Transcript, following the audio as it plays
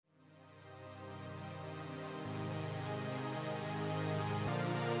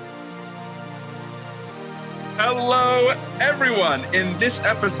Hello, everyone. In this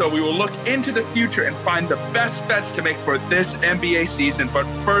episode, we will look into the future and find the best bets to make for this NBA season. But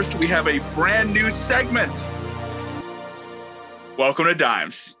first, we have a brand new segment. Welcome to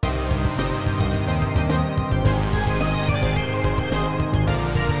Dimes.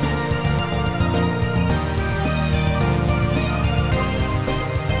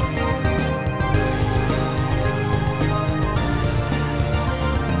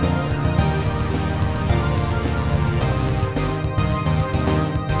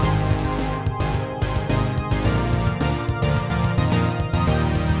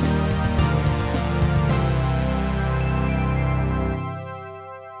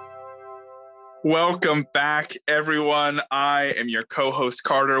 Welcome back, everyone. I am your co-host,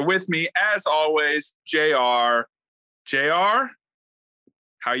 Carter. With me, as always, JR. JR,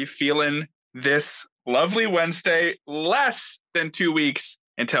 how you feeling this lovely Wednesday? Less than 2 weeks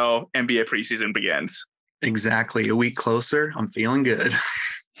until NBA preseason begins. Exactly. A week closer. I'm feeling good.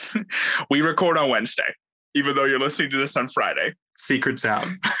 We record on Wednesday, even though you're listening to this on Friday. Secret's out.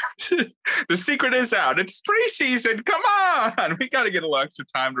 The secret is out. It's preseason. Come on. We got to get a little extra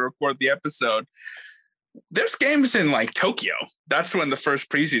time to record the episode. There's games in like Tokyo. That's when the first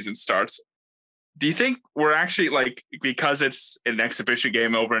preseason starts. Do you think we're actually because it's an exhibition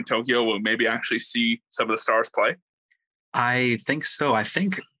game over in Tokyo, we'll maybe actually see some of the stars play? I think so. I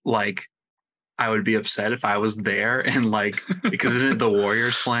think I would be upset if I was there and because isn't it the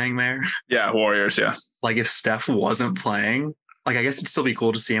Warriors playing there? Yeah, Warriors. Yeah. If Steph wasn't playing, I guess it'd still be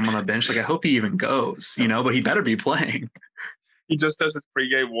cool to see him on the bench. I hope he even goes, but he better be playing. He just does his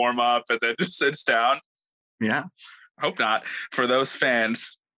pregame warm up and then just sits down. Yeah. I hope not. For those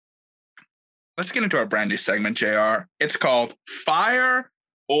fans, let's get into our brand new segment, JR. It's called Fire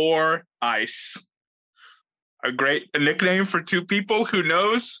or Ice. A great nickname for two people, who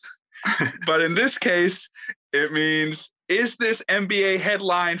knows? But in this case, it means, is this NBA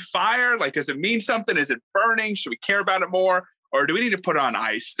headline fire? Does it mean something? Is it burning? Should we care about it more? Or do we need to put it on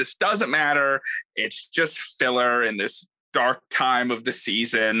ice? This doesn't matter. It's just filler in this dark time of the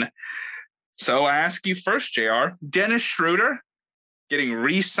season. So I ask you first, JR. Dennis Schroeder getting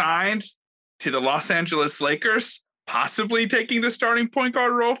re-signed to the Los Angeles Lakers, possibly taking the starting point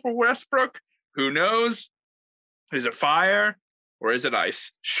guard role for Westbrook. Who knows? Is it fire or is it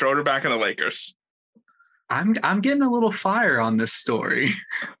ice? Schroeder back in the Lakers. I'm getting a little fire on this story.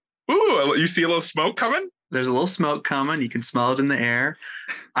 Ooh, you see a little smoke coming? There's a little smoke coming. You can smell it in the air.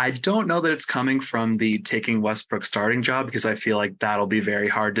 I don't know that it's coming from the taking Westbrook starting job, because I feel like that'll be very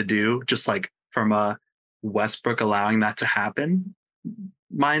hard to do, just from a Westbrook allowing that to happen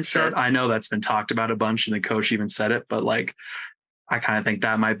mindset. Sure. I know that's been talked about a bunch and the coach even said it, but I kind of think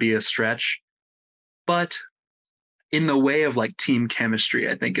that might be a stretch. But in the way of team chemistry,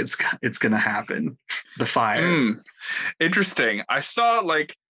 I think it's going to happen. The fire. Interesting. I saw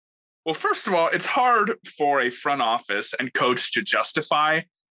well, first of all, it's hard for a front office and coach to justify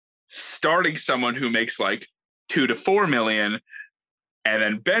starting someone who makes $2 to $4 million and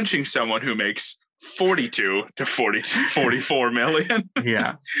then benching someone who makes $42 to $44 million.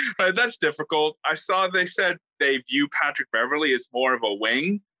 Yeah. Right, that's difficult. I saw they said they view Patrick Beverley as more of a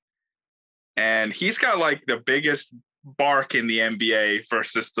wing, and he's got the biggest bark in the NBA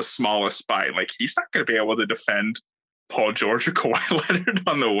versus the smallest spine. He's not going to be able to defend Paul George or Kawhi Leonard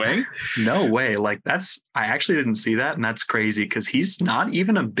on the wing. No way. I actually didn't see that. And that's crazy because he's not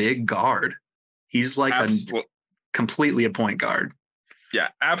even a big guard. He's completely a point guard. Yeah,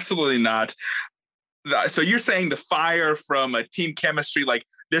 absolutely not. So you're saying the fire from a team chemistry,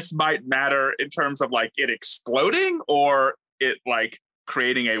 this might matter in terms of it exploding, or it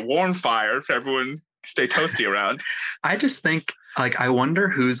creating a warm fire for everyone stay toasty around? I just think I wonder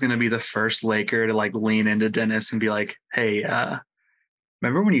who's going to be the first Laker to lean into Dennis and be hey,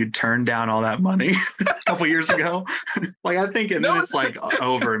 remember when you turned down all that money a couple years ago? I think it's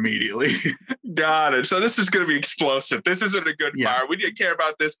over immediately. Got it. So this is going to be explosive. This isn't a good fire. We need to care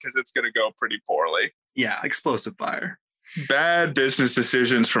about this because it's going to go pretty poorly. Yeah, explosive fire. Bad business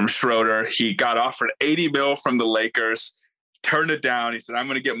decisions from Schroeder. He got offered $80 million from the Lakers, turned it down. He said, I'm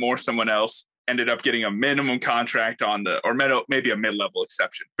going to get more someone else. Ended up getting a minimum contract or maybe a mid-level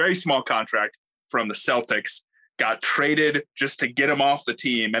exception. Very small contract from the Celtics. Got traded just to get him off the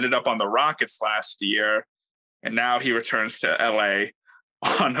team. Ended up on the Rockets last year. And now he returns to LA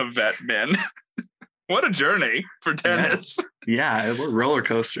on a vet min. What a journey for Dennis. Yeah, roller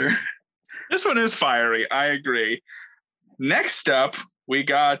coaster. This one is fiery. I agree. Next up, we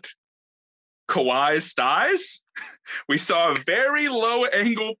got Kawhi's thighs. We saw a very low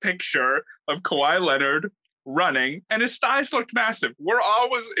angle picture of Kawhi Leonard running, and his thighs looked massive. We're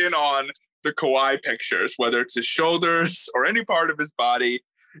always in on the Kawhi pictures, whether it's his shoulders or any part of his body.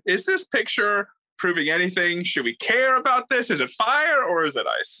 Is this picture proving anything? Should we care about this? Is it fire or is it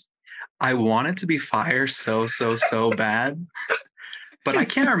ice? I want it to be fire so bad. But I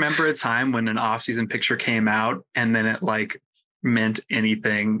can't remember a time when an off-season picture came out and then it like meant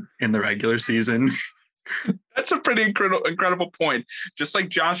anything in the regular season. That's a pretty incredible point. Just like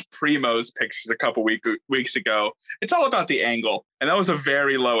Josh Primo's pictures a couple weeks ago, it's all about the angle, and that was a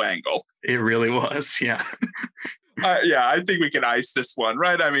very low angle. It really was, yeah. Yeah, I think we can ice this one,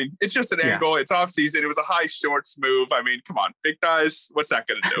 right? I mean, it's just an angle. It's off season. It was a high shorts move. I mean, come on, big guys. What's that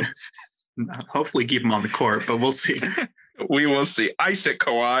going to do? Hopefully keep him on the court, but we'll see. We will see. Ice it,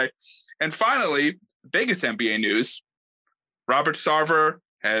 Kawhi. And finally, biggest NBA news. Robert Sarver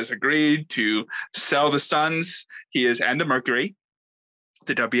has agreed to sell the Suns. And the Mercury,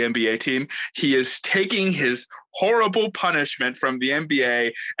 the WNBA team. He is taking his horrible punishment from the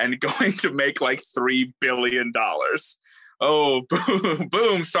NBA and going to make like $3 billion. Oh,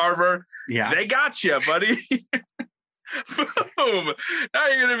 boom, Sarver. Yeah. They got you, buddy. Boom. Now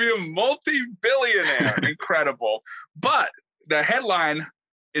you're going to be a multi-billionaire. Incredible. But the headline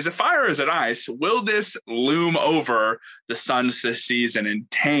is it fire or is it ice? Will this loom over the Suns this season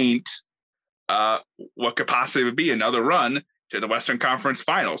and taint what could possibly be another run to the Western Conference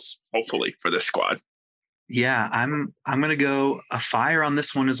Finals, hopefully, for this squad? Yeah, I'm going to go a fire on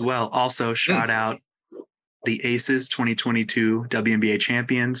this one as well. Also, shout out the Aces 2022 WNBA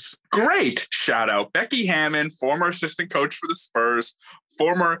champions. Great shout out. Becky Hammon, former assistant coach for the Spurs,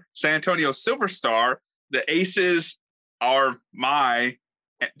 former San Antonio Silver Star. The Aces are my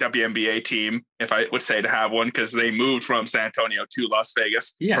WNBA team, if I would say to have one, because they moved from San Antonio to Las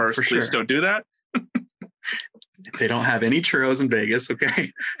Vegas. Spurs, please don't do that. They don't have any churros in Vegas,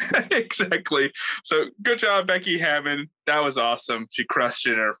 okay? Exactly. So good job, Becky Hammon. That was awesome. She crushed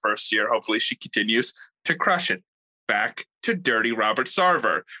it in her first year. Hopefully she continues to crush it. Back to dirty Robert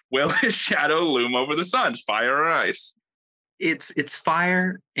Sarver. Will his shadow loom over the Suns? Fire or ice? It's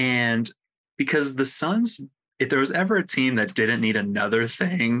fire, and because the Suns, if there was ever a team that didn't need another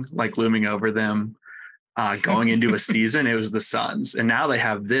thing like looming over them going into a season, it was the Suns. And now they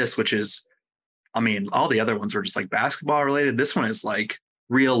have this, which is, I mean, all the other ones are just like basketball related. This one is like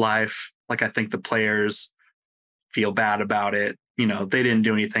real life. Like, I think the players feel bad about it. You know, they didn't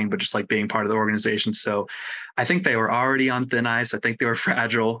do anything but just like being part of the organization. So I think they were already on thin ice. I think they were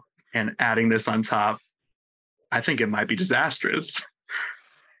fragile, and adding this on top, I think it might be disastrous.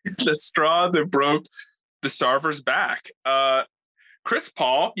 The straw that broke the Sarver's back. Chris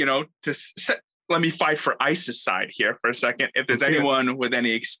Paul, you know, let me fight for Ice's side here for a second. If there's anyone with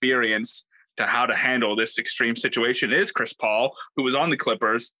any experience to how to handle this extreme situation, it is Chris Paul, who was on the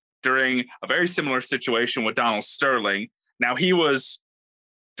Clippers during a very similar situation with Donald Sterling. Now, he was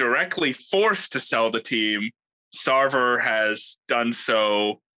directly forced to sell the team. Sarver has done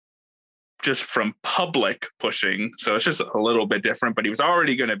so just from public pushing. So it's just a little bit different, but he was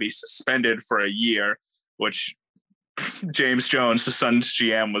already going to be suspended for a year, which James Jones, the Suns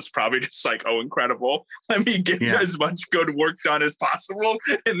GM, was probably just like, oh, incredible. Let me get as much good work done as possible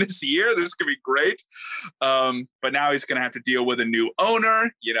in this year. This could be great. But now he's going to have to deal with a new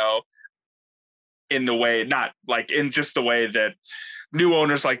owner, you know, in the way, not like in just the way that new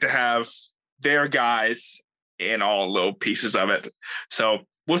owners like to have their guys in all little pieces of it. So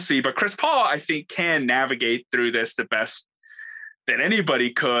we'll see. But Chris Paul, I think, can navigate through this the best that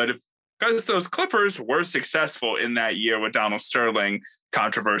anybody could, because those Clippers were successful in that year with Donald Sterling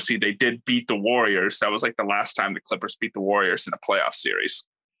controversy. They did beat the Warriors. That was like the last time the Clippers beat the Warriors in a playoff series.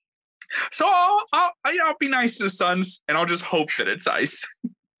 So I'll be nice to the Suns, and I'll just hope that it's ice.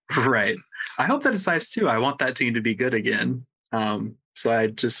 Right. I hope that it's ice too. I want that team to be good again. So I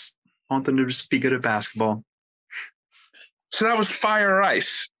just want them to just be good at basketball. So that was Fire or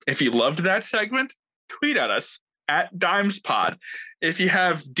Ice. If you loved that segment, tweet at us at DimesPod. If you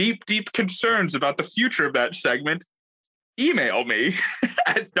have deep concerns about the future of that segment, email me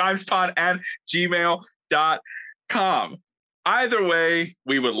at dimespod@gmail.com. Either way,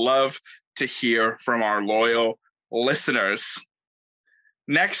 we would love to hear from our loyal listeners.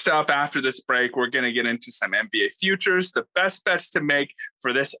 Next up, after this break, we're going to get into some NBA futures, the best bets to make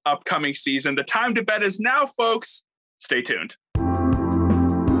for this upcoming season. The time to bet is now, folks. Stay tuned.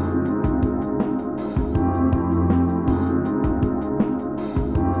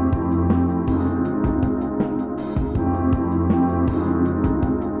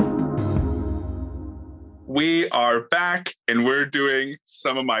 We are back, and we're doing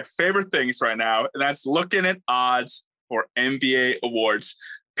some of my favorite things right now, and that's looking at odds for NBA awards.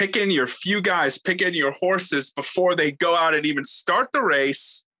 Picking your few guys, picking your horses before they go out and even start the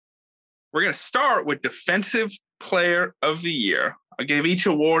race. We're going to start with Defensive Player of the Year. I'll give each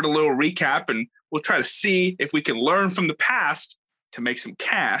award a little recap, and we'll try to see if we can learn from the past to make some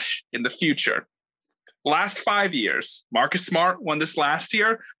cash in the future. Last 5 years, Marcus Smart won this last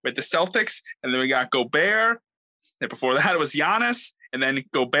year with the Celtics, and then we got Gobert. And before that, it was Giannis, and then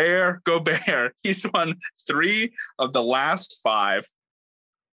Gobert. He's won 3 of the last 5.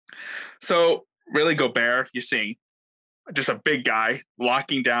 So really, Gobert, you're seeing just a big guy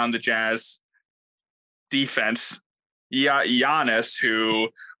locking down the Jazz defense. Giannis, who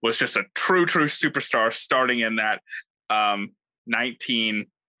was just a true superstar starting in that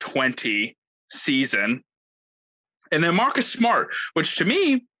 1920 season. And then Marcus Smart, which to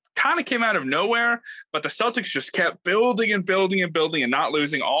me kind of came out of nowhere, but the Celtics just kept building and not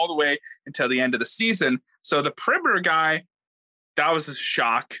losing all the way until the end of the season. So the perimeter guy, that was a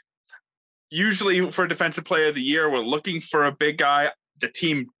shock. Usually for Defensive Player of the Year, we're looking for a big guy. The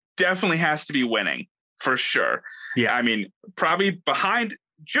team definitely has to be winning for sure. Yeah. I mean, probably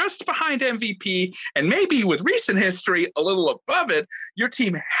just behind MVP, and maybe with recent history, a little above it. Your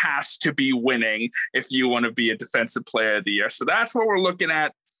team has to be winning if you want to be a Defensive Player of the Year. So that's what we're looking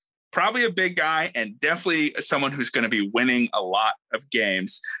at. Probably a big guy and definitely someone who's going to be winning a lot of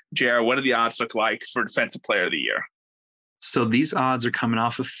games. JR, what do the odds look like for Defensive Player of the Year? So these odds are coming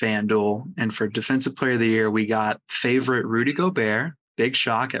off of FanDuel. And for Defensive Player of the Year, we got favorite Rudy Gobert, big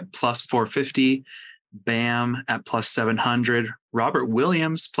shock at plus 450, Bam at plus 700, Robert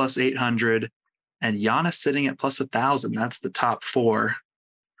Williams plus 800, and Giannis sitting at plus 1,000. That's the top 4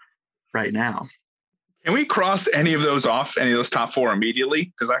 right now. Can we cross any of those off, any of those top 4 immediately?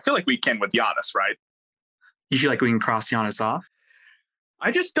 Because I feel like we can with Giannis, right? You feel like we can cross Giannis off?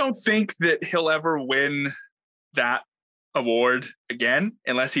 I just don't think that he'll ever win that award again,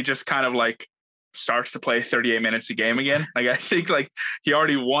 unless he just kind of like starts to play 38 minutes a game again. Like I think like he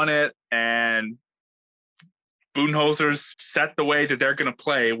already won it, and Budenholzer's set the way that they're going to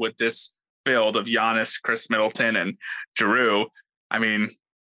play with this build of Giannis, Chris Middleton, and Giroux. I mean,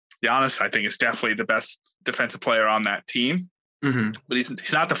 Giannis, I think, is definitely the best defensive player on that team, but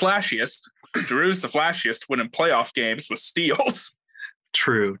he's not the flashiest. Giroux's the flashiest, winning playoff games with steals.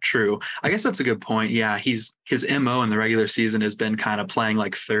 True. I guess that's a good point. Yeah, his MO in the regular season has been kind of playing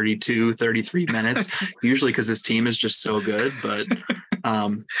like 32, 33 minutes, usually because his team is just so good. But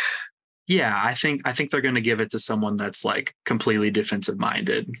yeah, I think they're going to give it to someone that's like completely defensive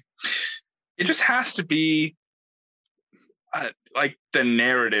minded. It just has to be like the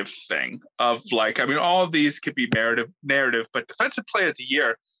narrative thing of like, I mean, all of these could be narrative, but Defensive Player of the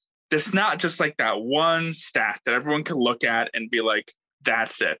Year, there's not just like that one stat that everyone can look at and be like,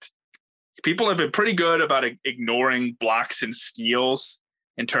 that's it. People have been pretty good about ignoring blocks and steals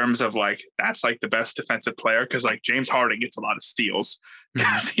in terms of like, that's like the best defensive player. Cause like James Harden gets a lot of steals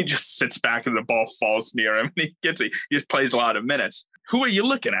because he just sits back and the ball falls near him and he just plays a lot of minutes. Who are you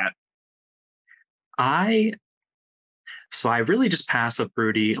looking at? I really just pass up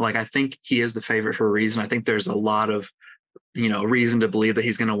Rudy. Like, I think he is the favorite for a reason. I think there's a lot of, reason to believe that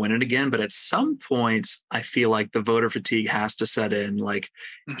he's going to win it again. But at some points, I feel like the voter fatigue has to set in. Like,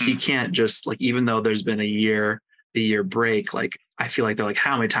 he can't just like, even though there's been a year break, like, I feel like they're like,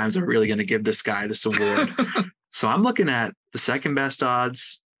 how many times are we really going to give this guy this award? So I'm looking at the second best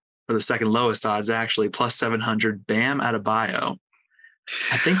odds, or the second lowest odds, actually, plus 700, Bam Adebayo.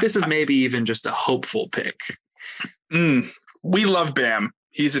 I think this is maybe even just a hopeful pick. We love Bam.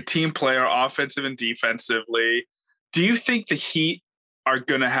 He's a team player, offensive and defensively. Do you think the Heat are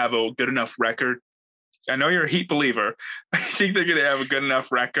going to have a good enough record? I know you're a Heat believer. I think they're going to have a good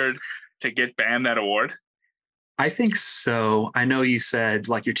enough record to get Bam that award. I think so. I know you said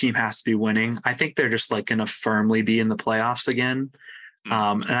like your team has to be winning. I think they're just like going to firmly be in the playoffs again.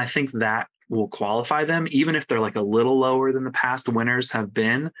 And I think that will qualify them, even if they're like a little lower than the past winners have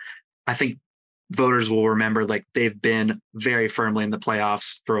been. I think voters will remember like they've been very firmly in the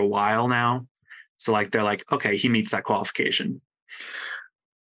playoffs for a while now. So like they're like, okay, he meets that qualification.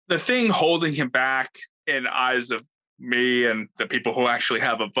 The thing holding him back in eyes of me and the people who actually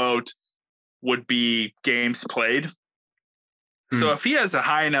have a vote would be games played. So if he has a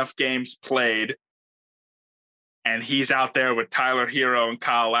high enough games played and he's out there with Tyler Hero and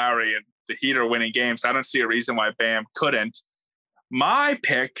Kyle Lowry and the Heat are winning games, I don't see a reason why Bam couldn't. My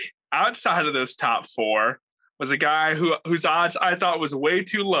pick outside of those top 4 was a guy whose odds I thought was way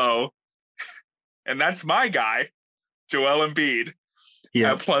too low. And that's my guy, Joel Embiid.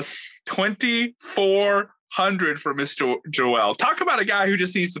 Yeah. Plus 2,400 for Mr. Joel. Talk about a guy who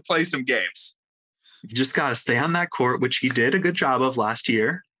just needs to play some games. You just got to stay on that court, which he did a good job of last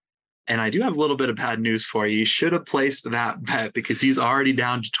year. And I do have a little bit of bad news for you. You should have placed that bet because he's already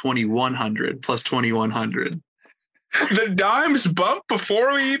down to 2,100 plus 2,100. The dimes bump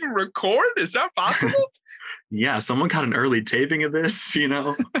before we even record? Is that possible? Yeah, someone got an early taping of this,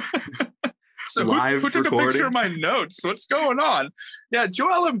 So live who took recording. a picture of my notes? What's going on? Yeah,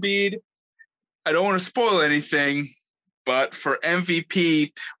 Joel Embiid, I don't want to spoil anything, but for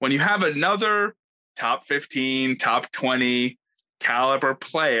MVP, when you have another top 15, top 20 caliber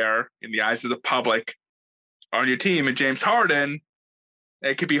player in the eyes of the public on your team, and James Harden,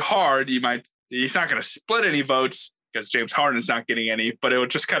 it could be hard. He's not going to split any votes because James Harden is not getting any, but it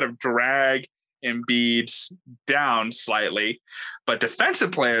would just kind of drag Embiid down slightly. But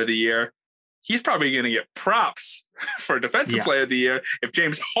defensive player of the year, he's probably going to get props for defensive player of the year if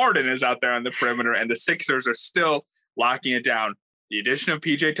James Harden is out there on the perimeter and the Sixers are still locking it down. The addition of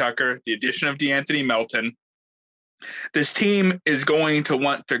PJ Tucker, the addition of DeAnthony Melton, this team is going to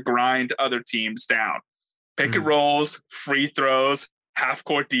want to grind other teams down. Pick and rolls, free throws,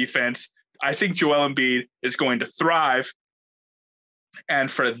 half-court defense. I think Joel Embiid is going to thrive.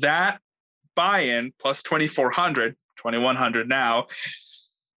 And for that buy-in, plus 2,400, 2,100 now,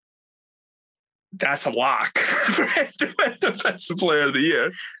 that's a lock for defensive player of the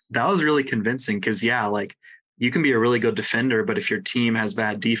year. That was really convincing because, you can be a really good defender, but if your team has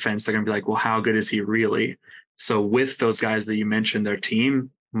bad defense, they're going to be like, well, how good is he really? So with those guys that you mentioned, their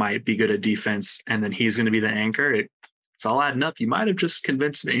team might be good at defense, and then he's going to be the anchor. It's all adding up. You might have just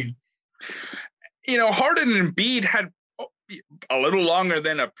convinced me. Harden and Embiid had a little longer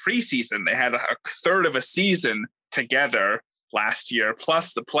than a preseason. They had a third of a season together last year,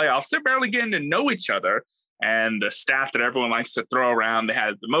 plus the playoffs. They're barely getting to know each other. And the stat that everyone likes to throw around, they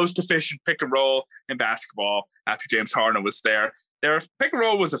had the most efficient pick and roll in basketball after James Harden was there. Their pick and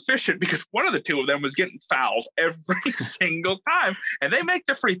roll was efficient because one of the two of them was getting fouled every single time, and they make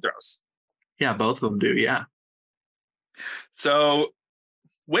the free throws. Yeah, both of them do, yeah. So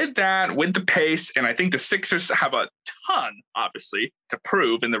with that, with the pace, and I think the Sixers have a ton, obviously, to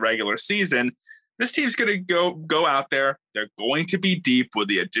prove in the regular season, this team's going to go out there. They're going to be deep with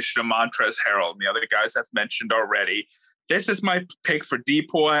the addition of Montrezl Harrell and the other guys I've mentioned already. This is my pick for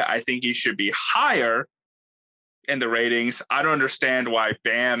Depoy. I think he should be higher in the ratings. I don't understand why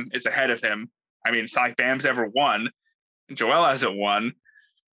Bam is ahead of him. I mean, it's not like Bam's ever won. Joel hasn't won.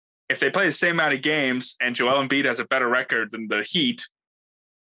 If they play the same amount of games and Joel Embiid has a better record than the Heat,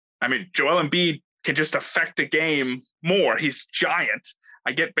 I mean, Joel Embiid can just affect a game more. He's giant.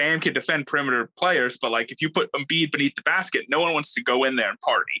 I get Bam can defend perimeter players, but if you put Embiid beneath the basket, no one wants to go in there and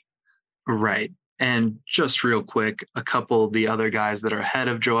party. Right. And just real quick, a couple of the other guys that are ahead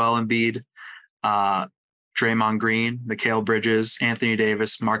of Joel Embiid, Draymond Green, Mikal Bridges, Anthony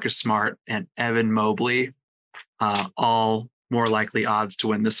Davis, Marcus Smart, and Evan Mobley, all more likely odds to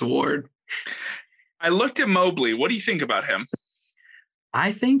win this award. I looked at Mobley. What do you think about him?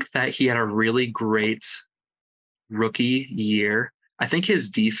 I think that he had a really great rookie year. I think his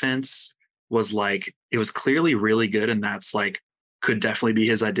defense was it was clearly really good, and that's could definitely be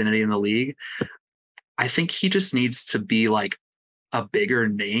his identity in the league. I think he just needs to be a bigger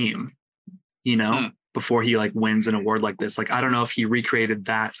name, before he wins an award like this. I don't know if he recreated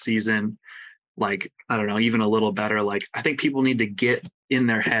that season, I don't know, even a little better. I think people need to get in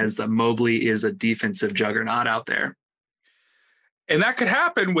their heads that Mobley is a defensive juggernaut out there. And that could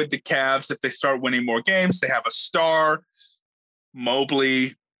happen with the Cavs if they start winning more games. They have a star.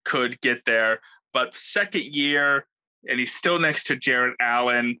 Mobley could get there, but second year, and he's still next to Jarrett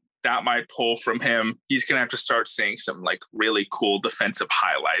Allen. That might pull from him. He's going to have to start seeing some really cool defensive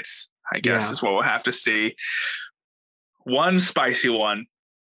highlights, I guess, is what we'll have to see. One spicy one.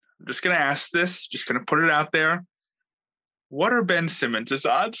 I'm just going to ask this, just going to put it out there. What are Ben Simmons'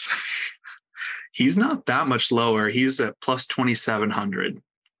 odds? He's not that much lower. He's at plus 2,700.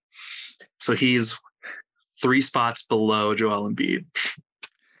 So he's 3 spots below Joel Embiid.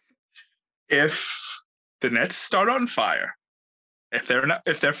 If the Nets start on fire, if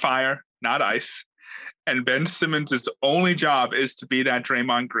they're fire, not ice, and Ben Simmons' only job is to be that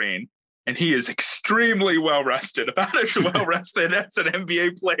Draymond Green, and he is extremely well rested, about as well rested as an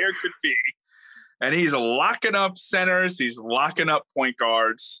NBA player could be, and he's locking up centers, he's locking up point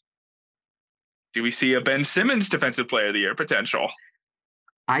guards. Do we see a Ben Simmons Defensive Player of the Year potential?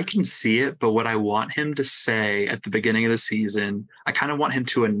 I can see it, but what I want him to say at the beginning of the season, I kind of want him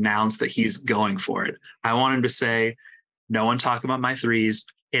to announce that he's going for it. I want him to say, no one talk about my threes.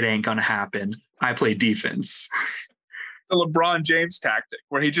 It ain't going to happen. I play defense. The LeBron James tactic,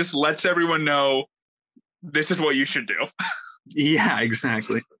 where he just lets everyone know this is what you should do. Yeah,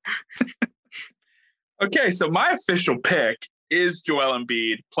 exactly. Okay, so my official pick is Joel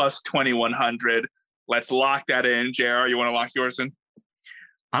Embiid plus 2,100. Let's lock that in. JR, you want to lock yours in?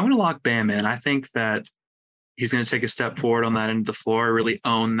 I'm going to lock Bam in. I think that he's going to take a step forward on that end of the floor, really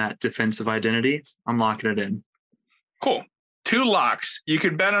own that defensive identity. I'm locking it in. Cool. 2 locks. You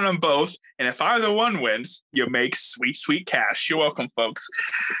could bet on them both. And if either one wins, you make sweet, sweet cash. You're welcome, folks.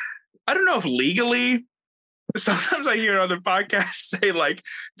 I don't know if legally, sometimes I hear other podcasts say, like,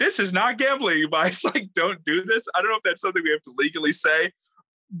 this is not gambling advice. Like, don't do this. I don't know if that's something we have to legally say.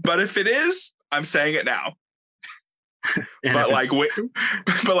 But if it is, I'm saying it now. but like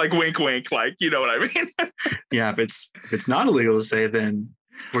wink, wink, like, you know what I mean? Yeah, if it's not illegal to say, then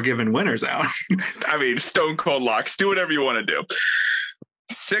we're giving winners out. I mean, stone cold locks. Do whatever you want to do.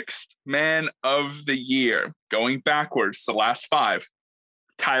 6th man of the year, going backwards, the last 5.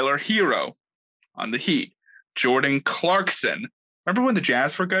 Tyler Hero on the Heat. Jordan Clarkson. Remember when the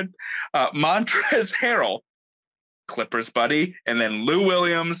Jazz were good? Montrezl Harrell, Clippers buddy, and then Lou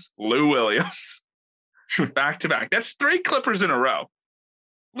Williams. Back to back. That's 3 Clippers in a row.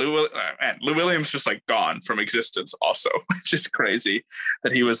 Lou Williams just like gone from existence also. It's just crazy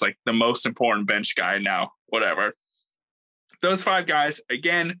that he was like the most important bench guy now. Whatever. Those 5 guys,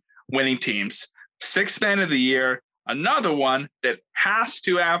 again, winning teams. 6th man of the year, another one that has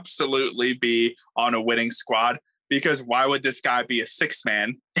to absolutely be on a winning squad, because why would this guy be a 6th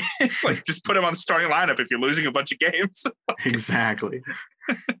man? Like, just put him on the starting lineup if you're losing a bunch of games. Exactly.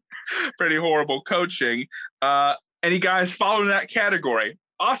 Pretty horrible coaching. Any guys following that category?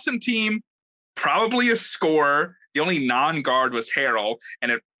 Awesome team, probably a scorer. The only non-guard was Harrell, and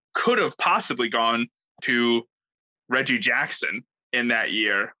it could have possibly gone to Reggie Jackson in that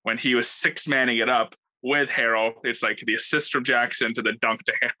year when he was 6-manning it up with Harrell. It's like the assist from Jackson to the dunk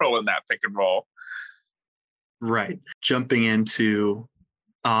to Harrell in that pick and roll. Right. Jumping into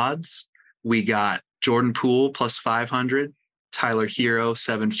odds, we got Jordan Poole plus 500, Tyler Hero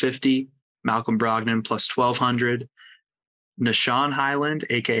 750, Malcolm Brogdon plus 1,200, Nashawn Highland,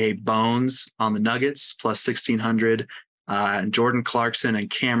 aka Bones, on the Nuggets plus 1,600, and Jordan Clarkson and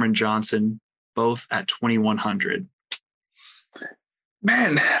Cameron Johnson both at 2,100.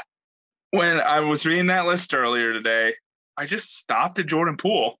 Man, when I was reading that list earlier today, I just stopped at Jordan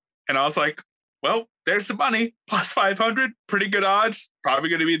Poole and I was like, well, there's the money, plus 500, pretty good odds. Probably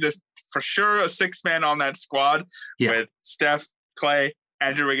going to be for sure a 6-man on that squad with Steph, Clay,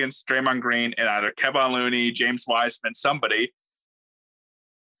 Andrew Wiggins, Draymond Green, and either Kevon Looney, James Wiseman, somebody.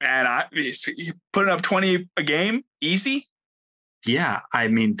 And he's putting up 20 a game, easy. Yeah, I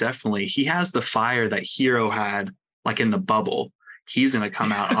mean, definitely. He has the fire that Hero had, like in the bubble. He's going to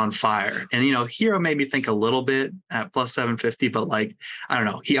come out on fire. And, you know, Hero made me think a little bit at plus 750, but like, I don't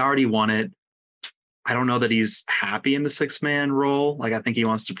know. He already won it. I don't know that he's happy in the 6-man role. Like, I think he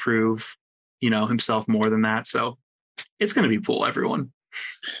wants to prove, you know, himself more than that. So it's going to be Poole, everyone.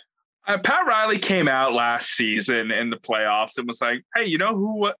 Pat Riley came out last season in the playoffs and was like, hey, you know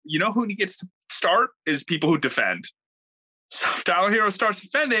who gets to start is people who defend. So if Tyler Hero starts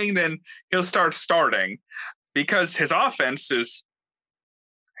defending, then he'll start starting, because his offense he's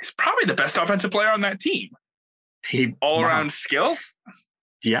probably the best offensive player on that team. All around skill.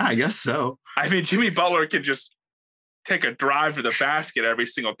 Yeah, I guess so. I mean, Jimmy Butler can just take a drive to the basket every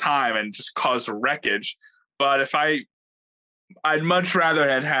single time and just cause wreckage. But I'd much rather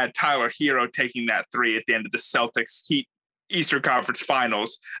have had Tyler Hero taking that 3 at the end of the Celtics Heat Eastern Conference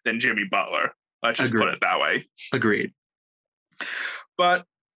Finals than Jimmy Butler. Let's just put it that way. Agreed. But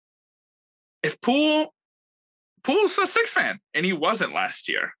if Poole's a 6-man, and he wasn't last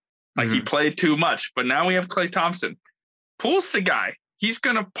year. Like, he played too much, but now we have Klay Thompson. Poole's the guy. He's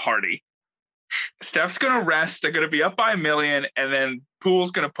going to party. Steph's going to rest. They're going to be up by 1 million, and then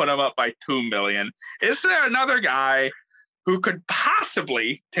Poole's going to put them up by 2 million. Is there another guy who could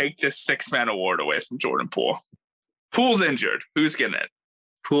possibly take this 6-man award away from Jordan Poole? Poole's injured. Who's getting it?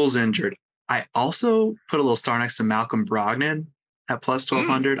 Poole's injured. I also put a little star next to Malcolm Brogdon at plus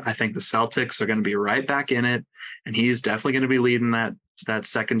 1,200. I think the Celtics are going to be right back in it, and he's definitely going to be leading that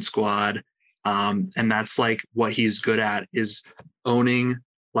second squad. And that's like what he's good at, is owning,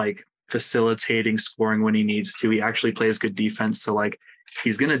 like facilitating, scoring when he needs to. He actually plays good defense. So like,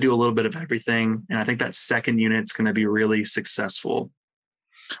 he's going to do a little bit of everything. And I think that second unit's going to be really successful.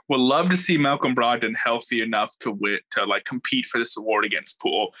 Would love to see Malcolm Brogdon healthy enough to like compete for this award against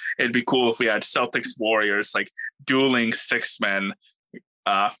Poole. It'd be cool if we had Celtics Warriors, like dueling 6-men,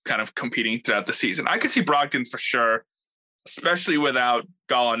 kind of competing throughout the season. I could see Brogdon for sure, especially without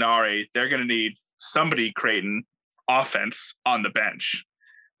Gallinari. They're going to need somebody creating offense on the bench.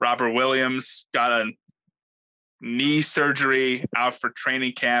 Robert Williams got a knee surgery, out for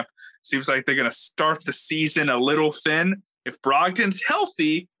training camp. Seems like they're going to start the season a little thin. If Brogdon's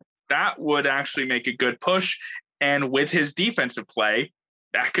healthy, that would actually make a good push. And with his defensive play,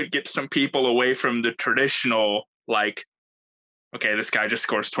 that could get some people away from the traditional, like, okay, this guy just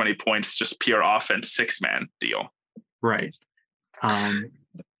scores 20 points, just pure offense, 6-man deal. Right. I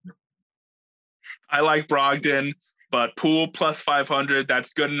like Brogdon, but Poole plus 500,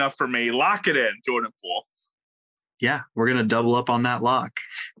 that's good enough for me. Lock it in, Jordan Poole. Yeah, we're going to double up on that lock.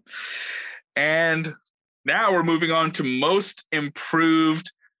 And now we're moving on to most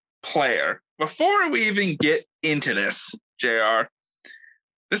improved player. Before we even get into this, JR,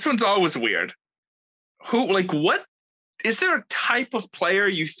 this one's always weird. What is there a type of player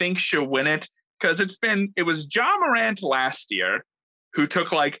you think should win it? Because it was Ja Morant last year who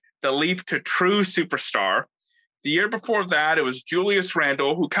took like the leap to true superstar. The year before that, it was Julius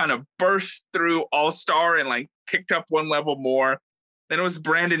Randle who kind of burst through all-star and like kicked up one level more. Then it was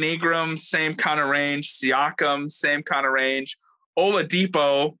Brandon Ingram, same kind of range. Siakam, same kind of range.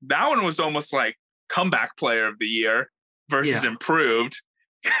 Oladipo, that one was almost like comeback player of the year versus improved,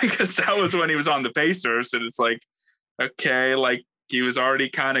 because that was when he was on the Pacers. And it's like, okay, like he was already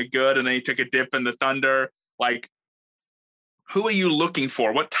kind of good and then he took a dip in the Thunder. Like, who are you looking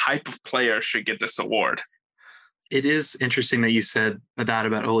for? What type of player should get this award? It is interesting that you said that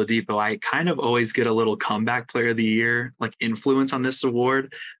about Oladipo. I kind of always get a little comeback player of the year, like influence on this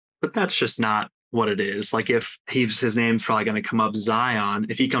award, but that's just not what it is. Like if his name's probably going to come up, Zion,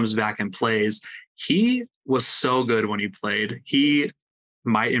 if he comes back and plays, he was so good when he played. He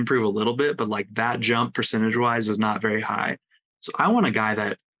might improve a little bit, but like that jump percentage wise is not very high. So I want a guy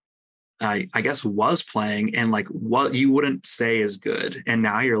that I guess was playing and like what you wouldn't say is good. And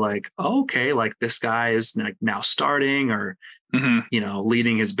now you're like, oh, okay, like this guy is like now starting or,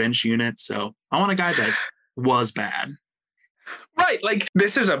 leading his bench unit. So I want a guy that was bad. Right. Like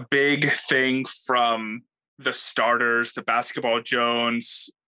this is a big thing from the starters, the Basketball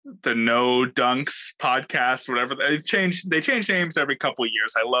Jones, the No Dunks podcast, whatever. They change names every couple of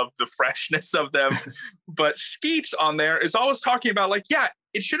years. I love the freshness of them. But Skeets on there is always talking about like, yeah,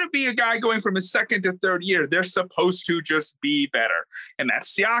 it shouldn't be a guy going from his second to third year. They're supposed to just be better. And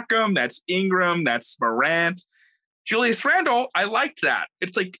that's Siakam, that's Ingram, that's Morant. Julius Randle, I liked that.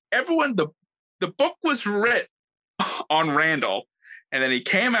 It's like everyone, the book was writ on Randle, and then he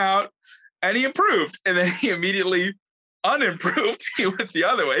came out and he improved, and then he immediately unimproved. He went the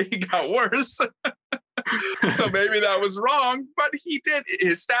other way. He got worse. So maybe that was wrong, but he did.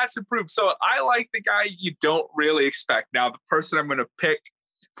 His stats improved. So I like the guy you don't really expect. Now, the person I'm going to pick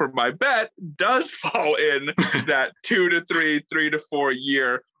for my bet does fall in that 2 to 3, 3 to 4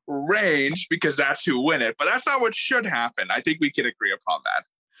 year range because that's who win it. But that's not what should happen. I think we can agree upon that.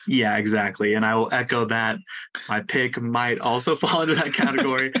 Yeah, exactly. And I will echo that. My pick might also fall into that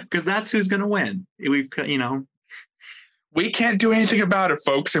category because that's who's going to win. We can't do anything about it,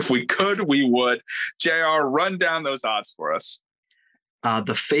 folks. If we could, we would. JR, run down those odds for us.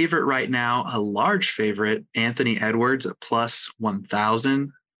 The favorite right now, a large favorite, Anthony Edwards at plus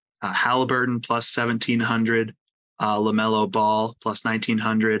 1,000, Halliburton plus 1,700, LaMelo Ball plus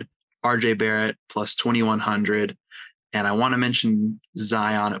 1,900, RJ Barrett plus 2,100, and I want to mention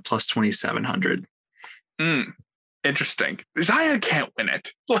Zion at plus 2,700. Interesting. Zion can't win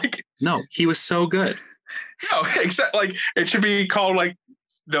it. No, he was so good. No, except it should be called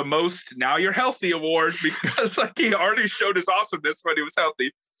the most now you're healthy award because he already showed his awesomeness when he was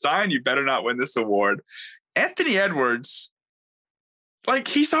healthy. Zion, you better not win this award. Anthony Edwards,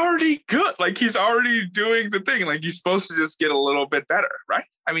 he's already good. He's already doing the thing. He's supposed to just get a little bit better, right?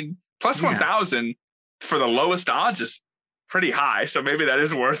 I mean, plus 1,000 for the lowest odds is pretty high. So maybe that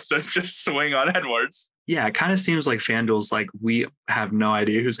is worth to just swing on Edwards. Yeah, it kind of seems like FanDuel's we have no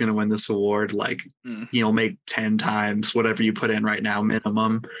idea who's going to win this award. Make 10 times whatever you put in right now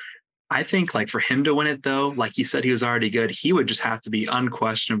minimum. I think for him to win it though, like you said, he was already good. He would just have to be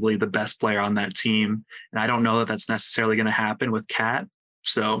unquestionably the best player on that team. And I don't know that that's necessarily going to happen with KAT.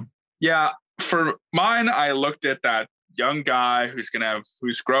 Yeah, for mine, I looked at that young guy who's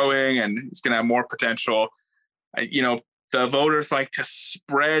growing and he's going to have more potential. The voters like to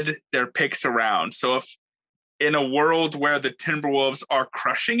spread their picks around. So if in a world where the Timberwolves are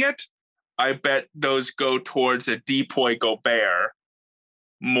crushing it, I bet those go towards a Depoy Gobert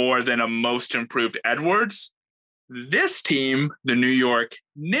more than a most improved Edwards. This team, the New York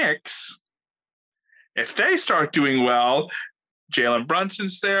Knicks, if they start doing well, Jalen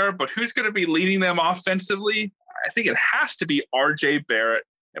Brunson's there, but who's going to be leading them offensively? I think it has to be RJ Barrett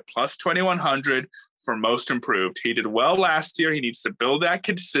at plus 2,100 for most improved. He did well last year. He needs to build that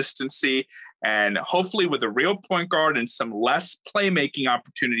consistency, and hopefully with a real point guard and some less playmaking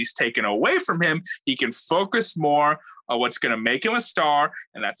opportunities taken away from him, he can focus more on what's going to make him a star,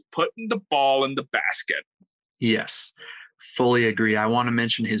 and that's putting the ball in the basket. Yes, fully agree. I want to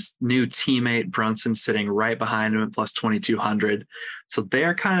mention his new teammate, Brunson, sitting right behind him at plus 2,200. So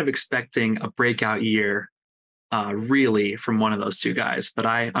they're kind of expecting a breakout year, really, from one of those two guys. But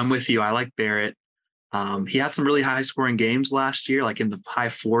I'm with you. I like Barrett. He had some really high scoring games last year, like in the high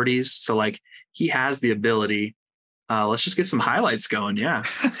 40s. So like he has the ability. Let's just get some highlights going. Yeah.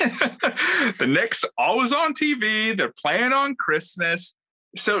 The Knicks always on TV. They're playing on Christmas.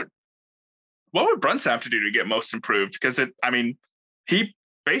 So what would Brunson have to do to get most improved? Because he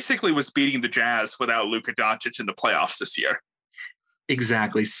basically was beating the Jazz without Luka Doncic in the playoffs this year.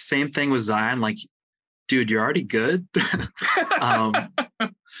 Exactly. Same thing with Zion. Like, dude, you're already good. But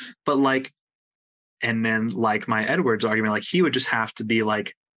like, and then like my Edwards argument, like he would just have to be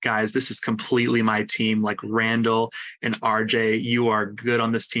like, guys, this is completely my team. Like Randall and RJ, you are good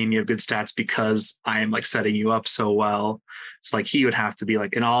on this team. You have good stats because I am like setting you up so well. It's like he would have to be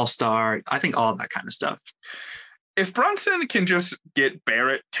like an all-star. I think all that kind of stuff. If Brunson can just get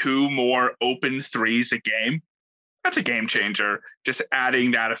Barrett 2 more open threes a game, that's a game changer. Just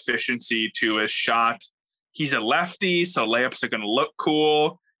adding that efficiency to his shot. He's a lefty, so layups are going to look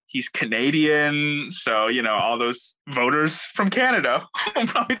cool. He's Canadian, so, all those voters from Canada will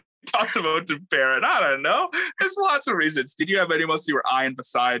probably toss a vote to Barrett. I don't know. There's lots of reasons. Did you have anyone else you were eyeing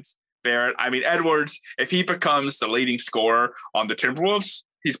besides Barrett? Edwards, if he becomes the leading scorer on the Timberwolves,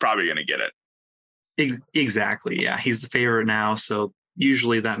 he's probably going to get it. Exactly, yeah. He's the favorite now, so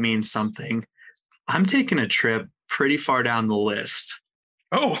usually that means something. I'm taking a trip pretty far down the list.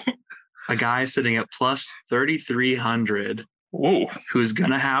 Oh. A guy sitting at plus 3,300. Ooh. Who's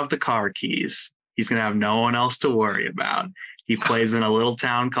going to have the car keys. He's going to have no one else to worry about. He plays in a little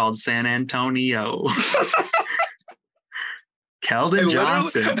town called San Antonio. Keldon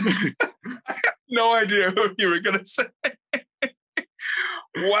Johnson. I have no idea who you were going to say.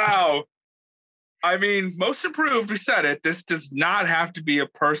 Wow. Most improved, we said it. This does not have to be a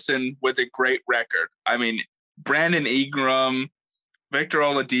person with a great record. Brandon Ingram, Victor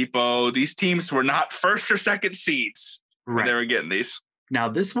Oladipo, these teams were not first or second seeds. Right. They were getting these. Now,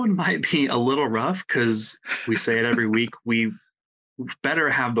 this one might be a little rough because we say it every week. We better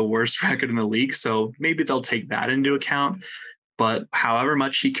have the worst record in the league. So maybe they'll take that into account. But however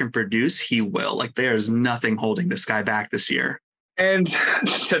much he can produce, he will. Like, there's nothing holding this guy back this year. And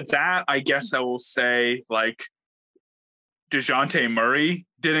to that, I guess I will say, like, DeJounte Murray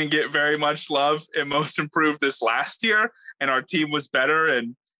didn't get very much love in most improved this last year. And our team was better.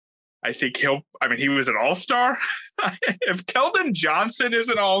 And I think he was an all-star. If Keldon Johnson is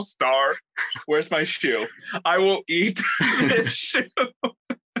an all-star, where's my shoe? I will eat this shoe.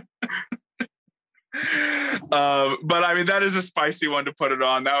 But that is a spicy one to put it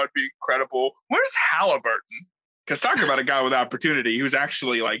on. That would be incredible. Where's Halliburton? Because talking about a guy with opportunity, who's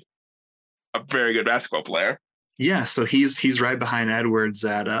actually like a very good basketball player. Yeah, so he's right behind Edwards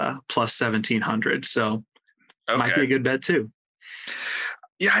at plus 1,700. So might be a good bet too.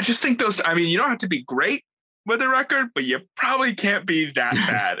 Yeah, I just think those, you don't have to be great with a record, but you probably can't be that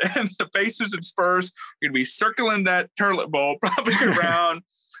bad. And the Pacers and Spurs are going to be circling that Turlet Bowl probably around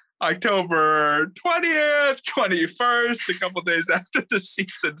October 20th, 21st, a couple days after the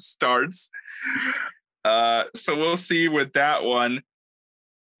season starts. So we'll see with that one.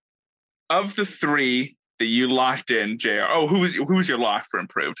 Of the three that you locked in, JR, who's your lock for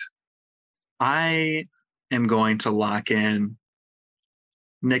improved? I am going to lock in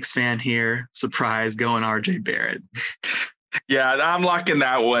Knicks fan here. Surprise, going RJ Barrett. Yeah, I'm locking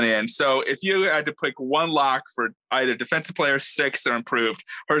that one in. So if you had to pick one lock for either defensive player 6 or improved,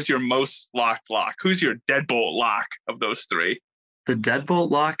 who's your most locked lock? Who's your deadbolt lock of those three? The deadbolt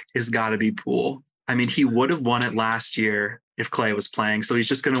lock has got to be Poole. He would have won it last year if Clay was playing, so he's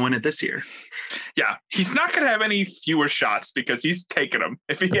just going to win it this year. Yeah, he's not going to have any fewer shots because he's taking them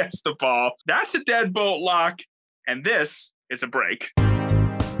if he has the ball. That's a deadbolt lock, and this is a break.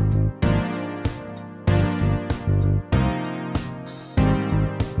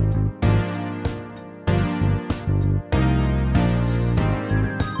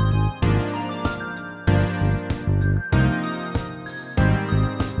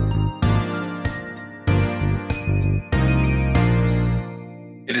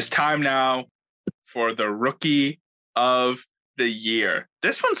 It is time now for the Rookie of the Year.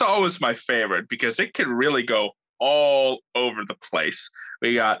 This one's always my favorite because it can really go all over the place.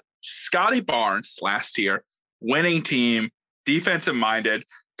 We got Scotty Barnes last year, winning team, defensive minded,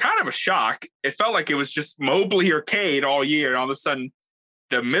 kind of a shock. It felt like it was just Mobley or Cade all year. All of a sudden,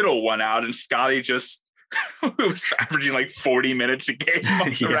 the middle went out and Scotty just who was averaging like 40 minutes a game on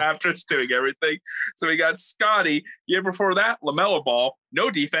the Raptors doing everything. So we got Scotty. Year before that, LaMelo Ball, no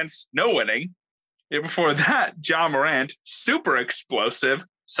defense, no winning. Year before that, Ja Morant, super explosive,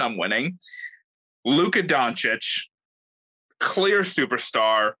 some winning. Luka Doncic, clear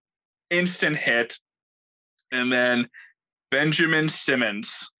superstar, instant hit. And then Benjamin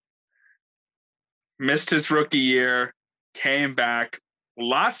Simmons missed his rookie year, came back,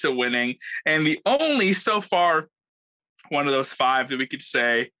 lots of winning. And the only so far one of those five that we could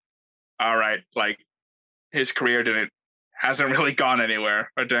say, all right, like his career hasn't really gone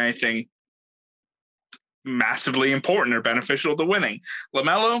anywhere or done anything massively important or beneficial to winning.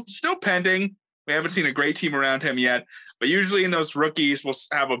 LaMelo, still pending. We haven't seen a great team around him yet, but usually in those rookies, we'll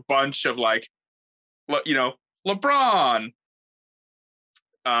have a bunch of like, LeBron,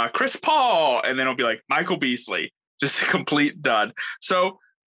 Chris Paul, and then it'll be like Michael Beasley, just a complete dud. So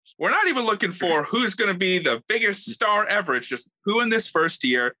we're not even looking for who's going to be the biggest star ever. It's just who in this first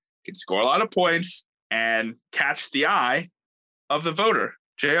year can score a lot of points and catch the eye of the voter.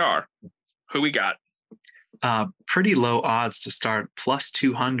 JR, who we got? Pretty low odds to start. Plus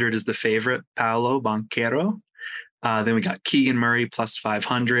 200 is the favorite, Paolo Banchero. Then we got Keegan Murray plus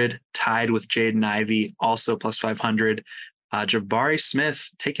 500, tied with Jaden Ivey, also plus 500. Jabari Smith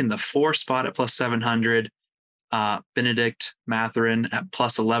taking the 4 spot at plus 700. Benedict Mathurin at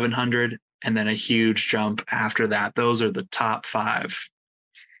plus 1100, and then a huge jump after that. Those are the top 5.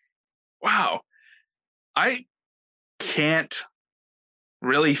 Wow. I can't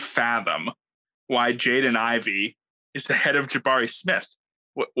really fathom why Jaden Ivey is ahead of Jabari Smith.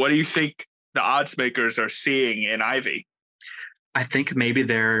 What do you think the odds makers are seeing in Ivey? I think maybe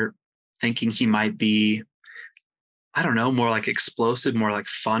they're thinking he might be, I don't know, more like explosive, more like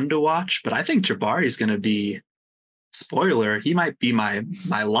fun to watch. But I think Jabari is going to be, spoiler, he might be my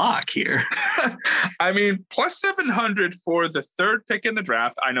lock here. I mean, plus 700 for the 3rd pick in the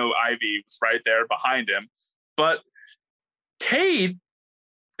draft. I know Ivey was right there behind him, but Cade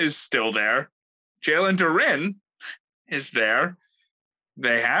is still there. Jalen Duren is there.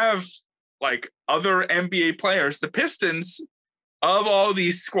 They have like other NBA players. The Pistons, of all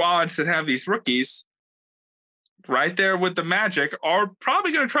these squads that have these rookies, right there with the Magic, are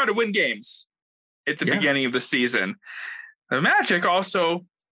probably going to try to win games at the beginning of the season. The Magic also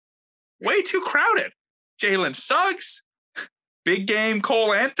way too crowded. Jalen Suggs, big game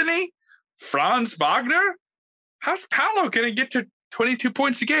Cole Anthony, Franz Wagner. How's Paolo going to get to 22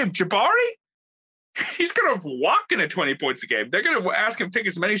 points a game? Jabari? He's going to walk into 20 points a game. They're going to ask him to take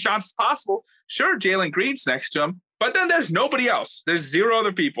as many shots as possible. Sure, Jalen Green's next to him, but then there's nobody else. There's 0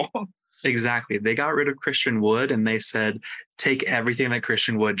 other people. Exactly. They got rid of Christian Wood and they said, take everything that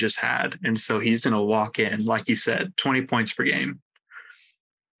Christian Wood just had. And so he's going to walk in, like you said, 20 points per game.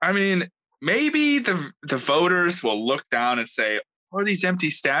 I mean, maybe the voters will look down and say, what are these empty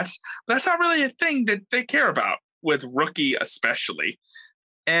stats? But that's not really a thing that they care about with rookie especially.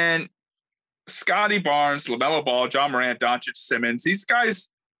 And Scotty Barnes, LaMelo Ball, Ja Morant, Doncic, Simmons, these guys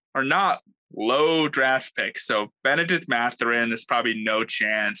are not low draft picks. So Benedict Mathurin, there's probably no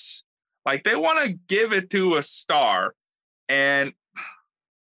chance. Like, they want to give it to a star. And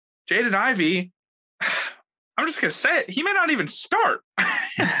Jaden Ivey, I'm just going to say it, he may not even start.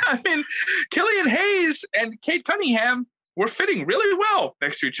 I mean, Killian Hayes and Cade Cunningham were fitting really well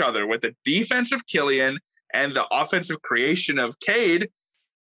next to each other with the defensive Killian and the offensive creation of Cade.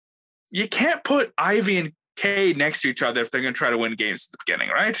 You can't put Ivey and Cade next to each other if they're going to try to win games at the beginning,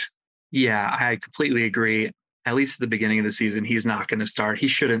 right? Yeah, I completely agree. At least at the beginning of the season, he's not going to start. He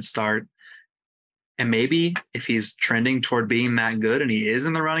shouldn't start. And maybe if he's trending toward being that good and he is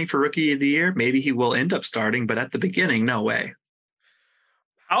in the running for Rookie of the Year, maybe he will end up starting. But at the beginning, no way.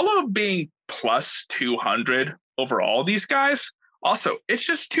 Paolo being plus 200 over all these guys, also, it's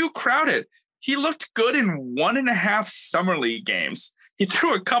just too crowded. He looked good in 1.5 summer league games. He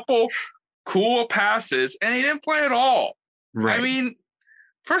threw a couple cool passes and he didn't play at all. Right. I mean,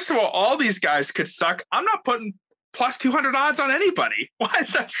 first of all these guys could suck. I'm not putting plus 200 odds on anybody. Why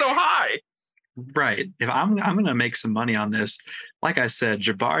is that so high? Right. If I'm going to make some money on this, like I said,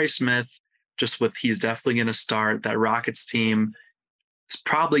 Jabari Smith, he's definitely going to start. That Rockets team is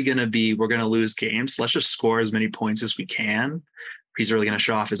probably going to be, we're going to lose games. Let's just score as many points as we can. He's really going to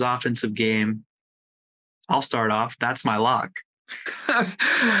show off his offensive game. I'll start off. That's my lock.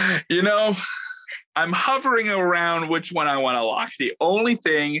 I'm hovering around which one I want to lock. The only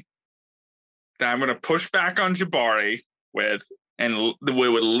thing that I'm going to push back on Jabari with, and we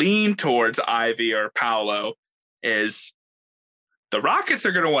would lean towards Ivey or Paolo, is the Rockets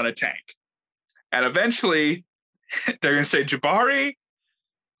are going to want to tank. And eventually they're going to say, Jabari,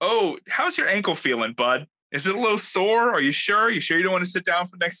 Oh, how's your ankle feeling, bud? Is it a little sore? Are you sure? You sure you don't want to sit down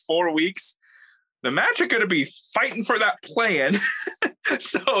for the next 4 weeks? The Magic are going to be fighting for that play-in.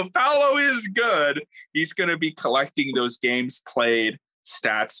 So if Paolo is good, he's going to be collecting those games played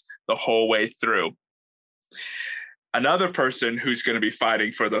stats the whole way through. Another person who's going to be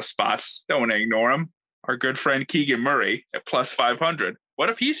fighting for those spots, don't want to ignore him, our good friend Keegan Murray at plus 500. What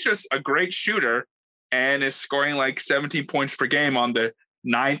if he's just a great shooter and is scoring like 17 points per game on the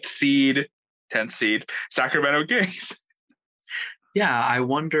 9th seed, 10th seed Sacramento Kings? Yeah, I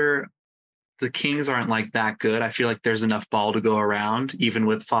wonder. The Kings aren't like that good. I feel like there's enough ball to go around, even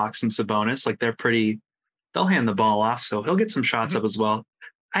with Fox and Sabonis. Like they'll hand the ball off, so he'll get some shots up as well.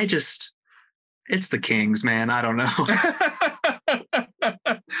 It's the Kings, man. I don't know.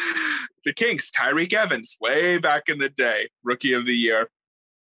 The Kings, Tyreke Evans, way back in the day, rookie of the year.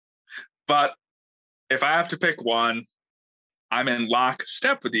 But if I have to pick one, I'm in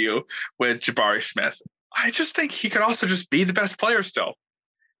lockstep with you with Jabari Smith. I just think he could also just be the best player still.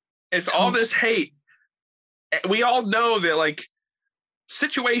 It's all this hate. We all know that like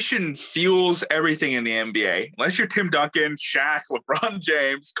situation fuels everything in the NBA. Unless you're Tim Duncan, Shaq, LeBron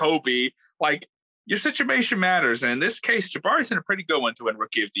James, Kobe, like your situation matters. And in this case, Jabari's in a pretty good one to win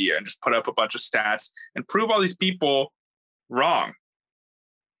Rookie of the Year and just put up a bunch of stats and prove all these people wrong.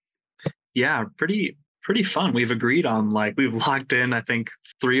 Yeah, pretty fun. We've agreed on we've locked in, I think,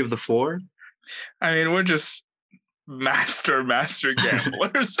 3 of the 4. I mean, we're just master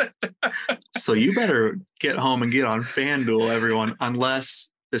gamblers. So you better get home and get on FanDuel, everyone,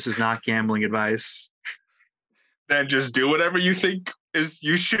 unless this is not gambling advice. Then just do whatever you think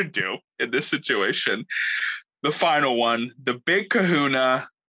you should do in this situation. The final one, the big kahuna,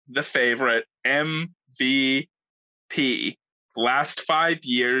 the favorite, MVP. Last 5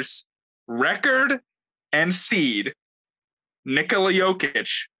 years, record and seed, Nikola Jokic,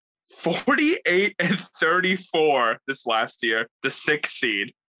 48 and 34 this last year, the 6th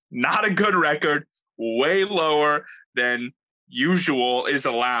seed. Not a good record, way lower than usual is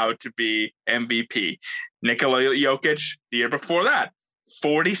allowed to be MVP. Nikola Jokic, the year before that,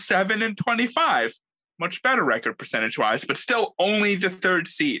 47 and 25. Much better record percentage-wise, but still only the 3rd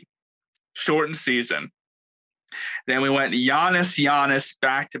seed. Shortened season. Then we went Giannis,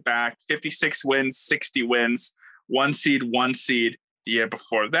 back-to-back, 56 wins, 60 wins, 1 seed. The year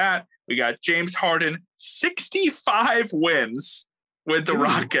before that, we got James Harden, 65 wins with the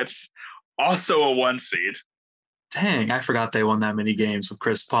Rockets, also a 1 seed. Dang, I forgot they won that many games with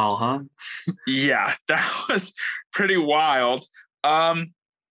Chris Paul, huh? Yeah, that was pretty wild.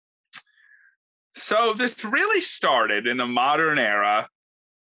 So this really started in the modern era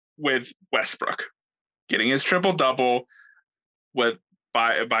with Westbrook getting his triple-double with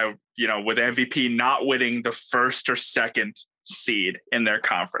MVP not winning the 1st or 2nd seed in their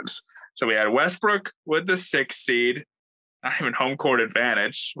conference. So we had Westbrook with the 6th seed, not even home court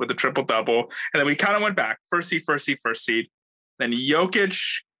advantage with the triple-double. And then we kind of went back. First seed. Then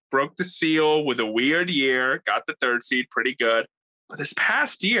Jokic broke the seal with a weird year, got the 3rd seed, pretty good. But this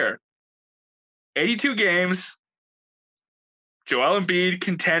past year, 82 games, Joel Embiid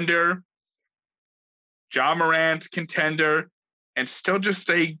contender, Ja Morant contender, and still just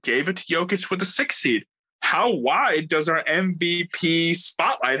they gave it to Jokic with the 6th seed. How wide does our MVP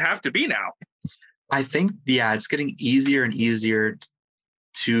spotlight have to be now? I think, it's getting easier and easier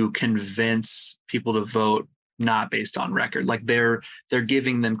to convince people to vote not based on record. Like they're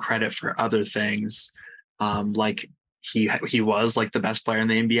giving them credit for other things. Like he was like the best player in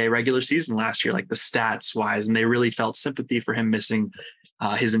the NBA regular season last year, like the stats wise, and they really felt sympathy for him missing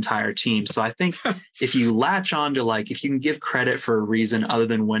his entire team. So I think if you latch on to if you can give credit for a reason other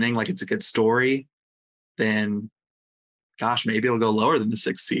than winning, like it's a good story, then gosh, maybe it'll go lower than the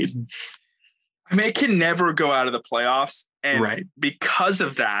 6th seed. I mean, it can never go out of the playoffs. And because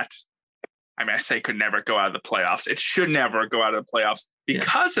of that, I say could never go out of the playoffs. It should never go out of the playoffs.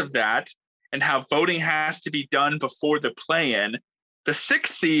 Because of that, and how voting has to be done before the play-in, the 6th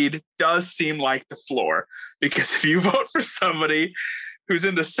seed does seem like the floor. Because if you vote for somebody who's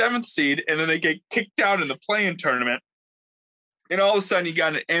in the 7th seed and then they get kicked out in the play-in tournament, and all of a sudden you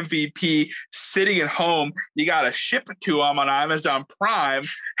got an MVP sitting at home, you got to ship it to him on Amazon Prime.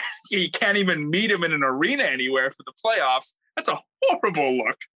 You can't even meet him in an arena anywhere for the playoffs. That's a horrible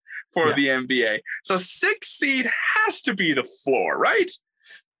look for the NBA. So 6th seed has to be the floor, right?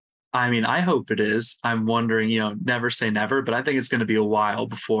 I mean, I hope it is. I'm wondering, never say never, but I think it's going to be a while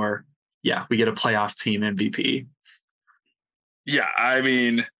before, we get a playoff team MVP. Yeah, I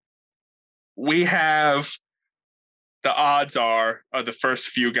mean, we have the odds are the first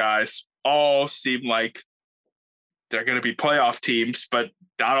few guys all seem like they're going to be playoff teams, but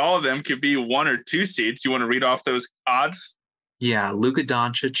not all of them could be 1 or 2 seeds. You want to read off those odds? Yeah, Luka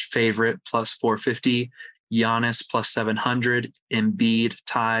Doncic favorite plus 450, Giannis plus 700, Embiid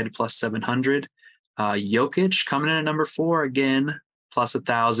tied plus 700, Jokic coming in at number 4 again plus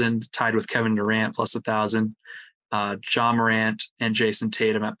 1,000, tied with Kevin Durant plus 1,000, Ja Morant and Jason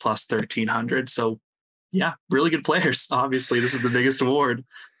Tatum at plus 1,300. So yeah, really good players. Obviously, this is the biggest award.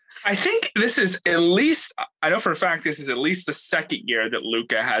 I think this is at least, I know for a fact this is at least the second year that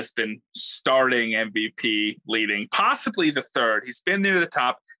Luka has been starting MVP leading, possibly the third. He's been near the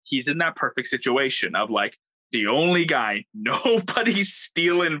top. He's in that perfect situation of like the only guy, nobody's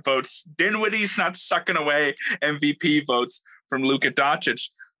stealing votes. Dinwiddie's not sucking away MVP votes from Luka Doncic.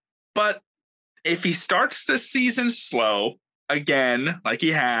 But if he starts the season slow again, like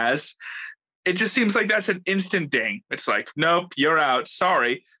he has, it just seems like that's an instant ding. It's like, nope, you're out.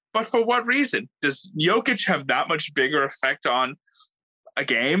 Sorry. But for what reason? Does Jokic have that much bigger effect on a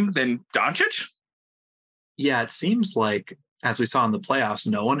game than Doncic? Yeah, it seems like, as we saw in the playoffs,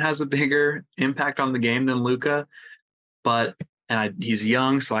 no one has a bigger impact on the game than Luka. But he's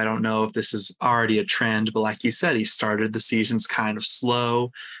young, so I don't know if this is already a trend. But like you said, he started the seasons kind of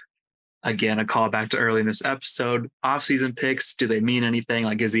slow. Again, a callback to early in this episode. Off-season picks, do they mean anything?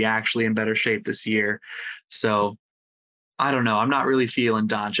 Like, is he actually in better shape this year? So I don't know. I'm not really feeling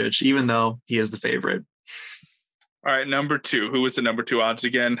Doncic, even though he is the favorite. All right, number 2. Who was the number 2 odds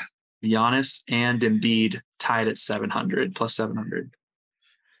again? Giannis and Embiid tied at 700, plus 700.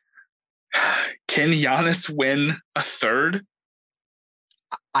 Can Giannis win a third?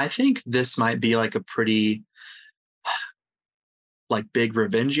 I think this might be like a pretty like big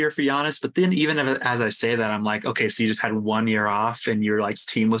revenge year for Giannis. But then even as I say that, I'm like, okay, so you just had 1 year off and your like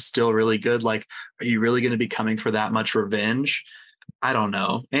team was still really good. Like, are you really going to be coming for that much revenge? I don't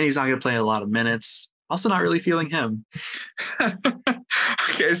know. And he's not going to play a lot of minutes. Also not really feeling him.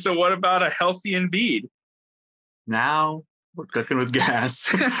 Okay, so what about a healthy Embiid? Now we're cooking with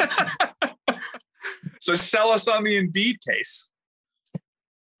gas. So sell us on the Embiid case.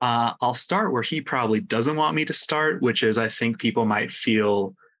 I'll start where he probably doesn't want me to start, which is I think people might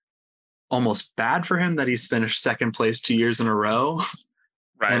feel almost bad for him that he's finished second place 2 years in a row.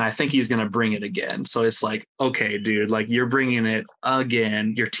 Right. And I think he's going to bring it again. So it's like, okay, dude, like you're bringing it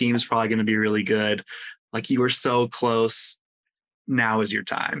again. Your team's probably going to be really good. Like you were so close. Now is your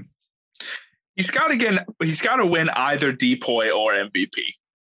time. He's got to win either DPOY or MVP.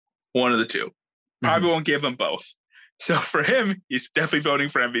 One of the two. Probably won't give him both. So for him, he's definitely voting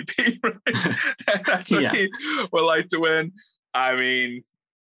for MVP. Right? That's what he would like to win. I mean,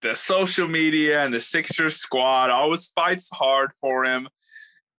 the social media and the Sixers squad always fights hard for him.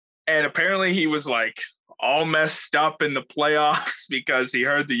 And apparently he was like all messed up in the playoffs because he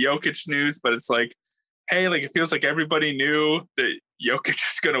heard the Jokic news. But it's like, hey, like it feels like everybody knew that Jokic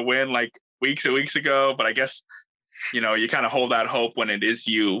was going to win like weeks and weeks ago. But I guess, you know, you kind of hold that hope when it is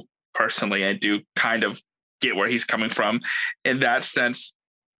you personally. I do kind of get where he's coming from in that sense.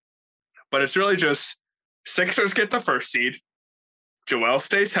 But it's really just Sixers get the first seed. Joel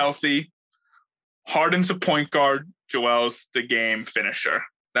stays healthy. Harden's a point guard. Joel's the game finisher.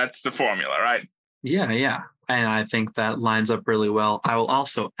 That's the formula, right? Yeah. And I think that lines up really well. I will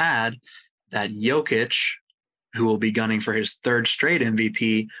also add that Jokic, who will be gunning for his third straight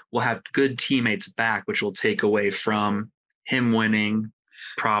MVP, will have good teammates back, which will take away from him winning.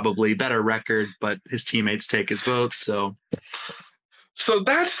 Probably better record, but his teammates take his votes. So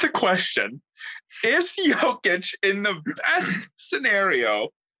that's the question. Is Jokic in the best scenario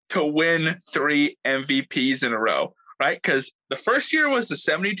to win 3 MVPs in a row? Right? Because the first year was the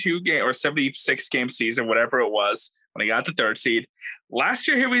 72 game or 76 game season, whatever it was, when he got the third seed. Last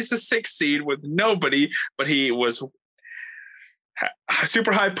year, he was the 6th seed with nobody, but he was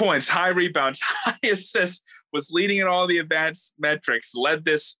super high points, high rebounds, high assists, was leading in all the advanced metrics, led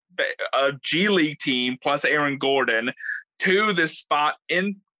this G League team plus Aaron Gordon to this spot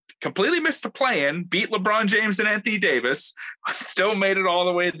in completely missed the play-in, beat LeBron James and Anthony Davis, still made it all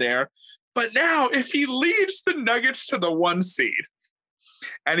the way there. But now if he leads the Nuggets to the 1 seed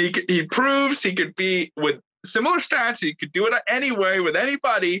and he proves he could be with similar stats, he could do it anyway with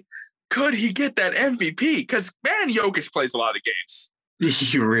anybody, could he get that MVP? Because, man, Jokic plays a lot of games.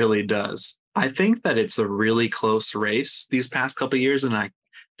 He really does. I think that it's a really close race these past couple of years, and I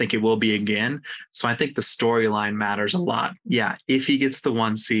think it will be again. So I think the storyline matters a lot. Yeah, if he gets the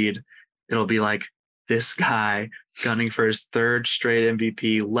 1 seed, it'll be like this guy gunning for his 3rd straight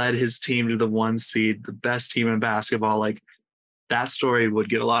MVP, led his team to the 1 seed, the best team in basketball. Like that story would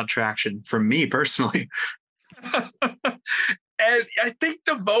get a lot of traction from me personally. And I think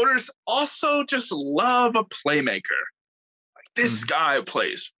the voters also just love a playmaker. Like this guy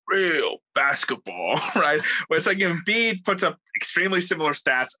plays real basketball, right? Where it's like Embiid puts up extremely similar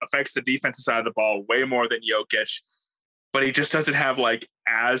stats, affects the defensive side of the ball way more than Jokic, but he just doesn't have like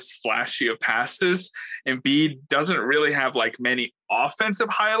as flashy of passes. Embiid doesn't really have like many offensive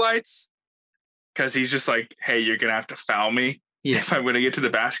highlights because he's just like, hey, you're going to have to foul me if I'm going to get to the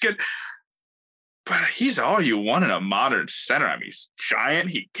basket. But he's all you want in a modern center. I mean, he's giant.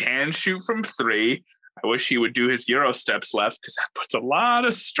 He can shoot from three. I wish he would do his Euro steps left because that puts a lot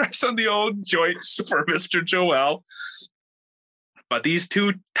of stress on the old joints for Mr. Joel. But these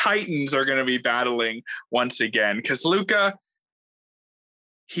two titans are going to be battling once again because Luka,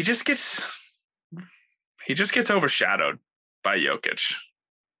 he just gets overshadowed by Jokic.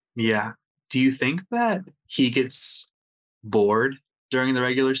 Yeah. Do you think that he gets bored during the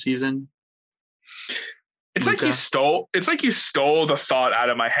regular season? It's Luka? Like you stole the thought out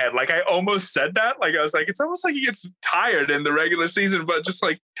of my head. Like I almost said that. Like I was like, it's almost like he gets tired in the regular season, but just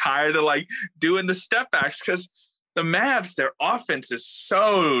like tired of like doing the step backs because the Mavs, their offense is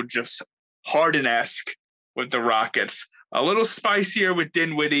so just Harden-esque with the Rockets. A little spicier with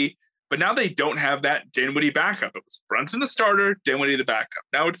Dinwiddie, but now they don't have that Dinwiddie backup. It was Brunson the starter, Dinwiddie the backup.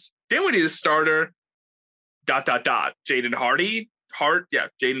 Now it's Dinwiddie the starter, ... Jaden Hardy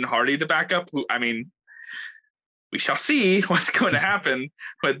the backup, who, I mean, we shall see what's going to happen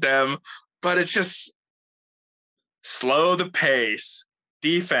with them, but it's just slow the pace.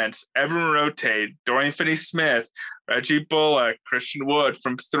 Defense, everyone rotate. Dorian Finney-Smith, Reggie Bullock, Christian Wood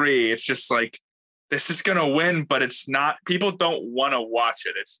from three. It's just like, this is going to win, but it's not, people don't want to watch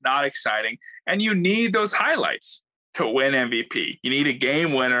it. It's not exciting. And you need those highlights to win MVP. You need a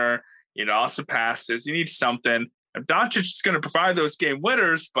game winner. You need awesome passes. You need something. And Doncic is going to provide those game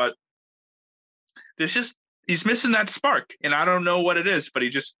winners, but he's missing that spark. And I don't know what it is, but he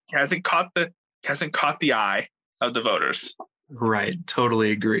just hasn't caught the eye of the voters. Right.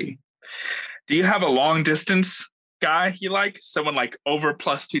 Totally agree. Do you have a long distance guy you like? Someone like over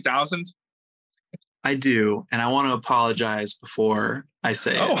plus 2,000? I do. And I want to apologize before I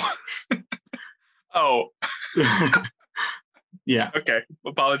say it. Oh. Yeah. Okay.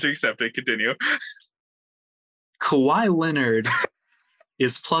 Apology accepted. Continue. Kawhi Leonard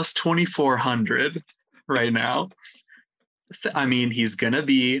is plus 2,400 right now. I mean, he's going to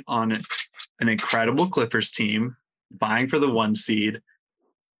be on an incredible Clippers team, vying for the 1 seed.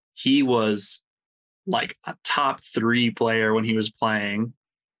 He was like a top 3 player when he was playing,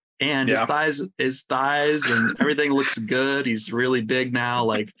 and his thighs and everything looks good. He's really big now.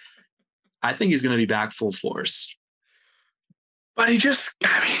 Like, I think he's going to be back full force. But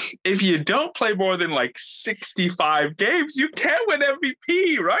if you don't play more than like 65 games, you can't win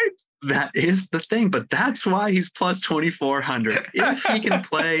MVP, right? That is the thing, but that's why he's plus 2,400. If he can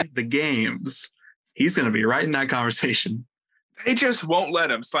play the games, he's going to be right in that conversation. They just won't let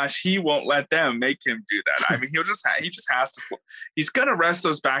him, he won't let them make him do that. I mean, he just has to play. He's going to rest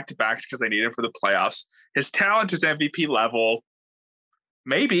those back-to-backs because they need him for the playoffs. His talent is MVP level.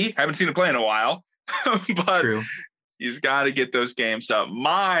 Maybe. Haven't seen him play in a while. But True. He's got to get those games up.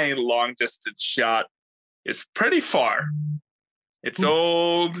 My long-distance shot is pretty far. It's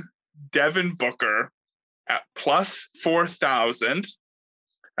old Devin Booker at plus 4,000.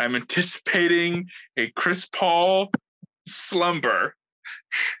 I'm anticipating a Chris Paul slumber.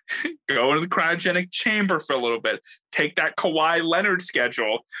 Go into the cryogenic chamber for a little bit. Take that Kawhi Leonard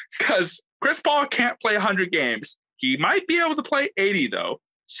schedule because Chris Paul can't play 100 games. He might be able to play 80, though,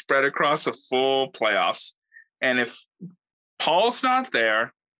 spread across a full playoffs. And if Paul's not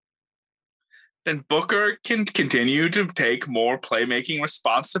there, then Booker can continue to take more playmaking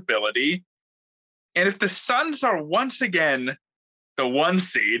responsibility. And if the Suns are once again the 1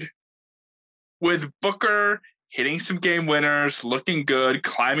 seed, with Booker hitting some game winners, looking good,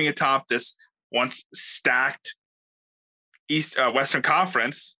 climbing atop this once stacked Western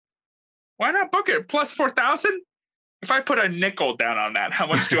Conference, why not book it plus 4,000? If I put a nickel down on that, how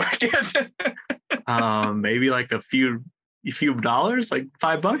much do I get? Maybe like a few dollars, like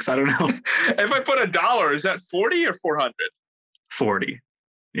 $5. I don't know. If I put $1, is that 40 or 400? 40.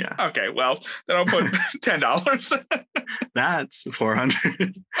 Yeah. Okay. Well, then I'll put $10. That's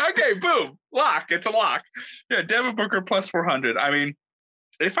 400. Okay. Boom. Lock. It's a lock. Yeah. Devin Booker plus 400. I mean,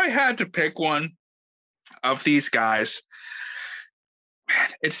 if I had to pick one of these guys, man,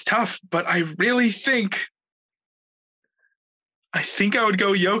 it's tough, but I really think I would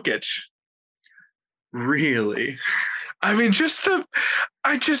go Jokic. Really? I mean,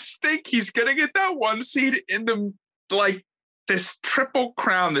 I just think he's going to get that 1 seed in the, like, this triple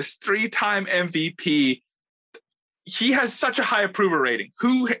crown, this 3-time MVP. he has such a high approval rating.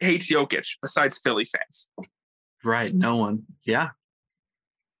 Who hates Jokic besides Philly fans? Right. No one. Yeah.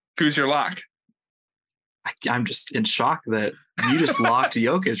 Who's your lock? I'm just in shock that you just locked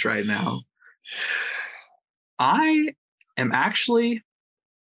Jokic right now. I am actually,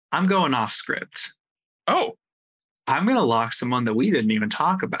 I'm going off script. Oh. I'm going to lock someone that we didn't even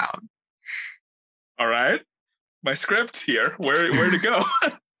talk about. All right. My script here. Where to go?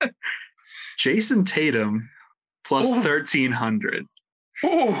 Jason Tatum plus 1,300.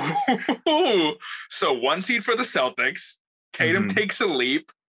 Ooh. So 1 seed for the Celtics. Tatum takes a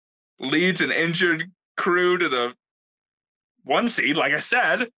leap, leads an injured crew to the 1 seed, like I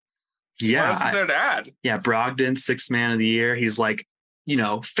said. Yeah. What else is there to add? Yeah, Brogdon, 6th man of the year. He's like,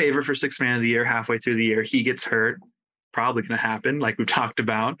 favorite for 6th man of the year halfway through the year. He gets hurt. Probably going to happen, like we talked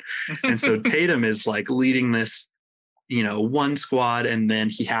about. And so Tatum is like leading this, one squad, and then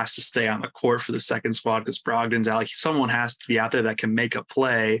he has to stay on the court for the second squad because Brogdon's out. Like, someone has to be out there that can make a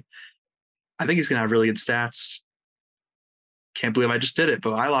play. I think he's going to have really good stats. Can't believe I just did it,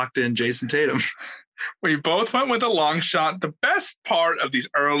 but I locked in Jason Tatum. We both went with a long shot. The best part of these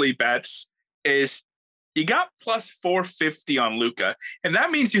early bets is you got plus 450 on Luka, and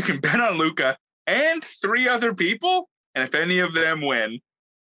that means you can bet on Luka and 3 other people, and if any of them win,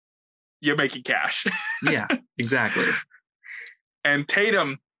 you're making cash. Yeah, exactly. And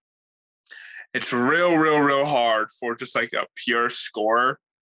Tatum, it's real hard for just like a pure scorer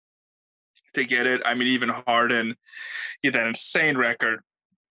to get it. I mean, even Harden, he had that insane record,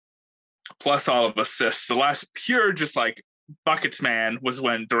 plus all of assists. The last pure just like buckets man was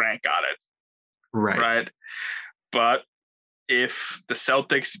when Durant got it. Right. But if the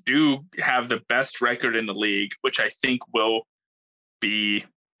Celtics do have the best record in the league, which I think will be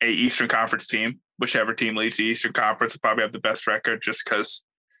a Eastern Conference team, whichever team leads the Eastern Conference will probably have the best record just because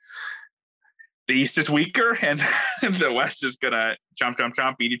the East is weaker and the West is going to jump,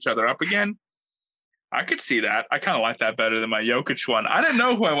 beat each other up again. I could see that. I kind of like that better than my Jokic one. I didn't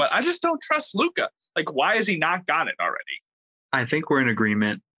know who I went. I just don't trust Luka. Like, why has he not got it already? I think we're in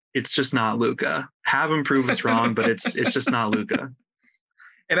agreement. It's just not Luka. Have him prove us wrong, but it's just not Luka.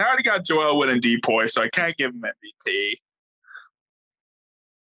 And I already got Joel winning DPOY, so I can't give him MVP.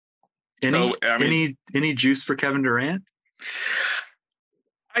 Any juice for Kevin Durant?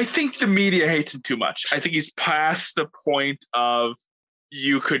 I think the media hates him too much. I think he's past the point of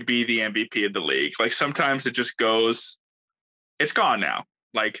you could be the MVP of the league. Like sometimes it just goes, it's gone now.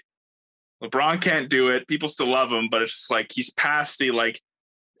 Like LeBron can't do it. People still love him, but it's just like he's past the like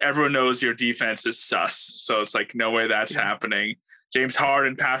everyone knows your defense is sus. So it's like no way that's happening. James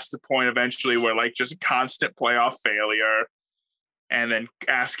Harden passed the point eventually where like just constant playoff failure. And then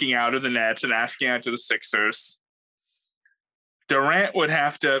asking out of the Nets and asking out to the Sixers. Durant would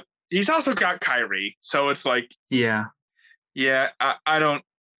have to. He's also got Kyrie, so it's like, yeah. I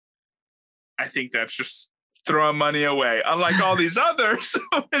think that's just throwing money away. Unlike all these others,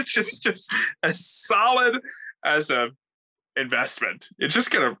 it's just as solid as a investment. It's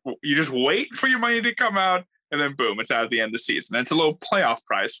just you just wait for your money to come out, and then boom, it's out at the end of the season. It's a little playoff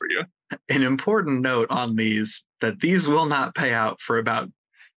prize for you. An important note on these, that these will not pay out for about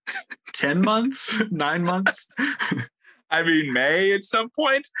 10 months, 9 months. I mean, May at some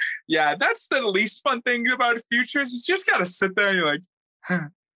point. Yeah, that's the least fun thing about futures. You just got to sit there and you're like, huh.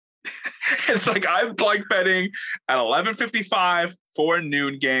 It's like I'm like betting at 11:55 for a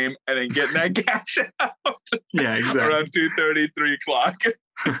noon game and then getting that cash out. Yeah, exactly. Around 2:30, 3 o'clock.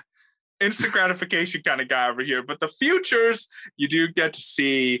 Instant gratification kind of guy over here. But the futures, you do get to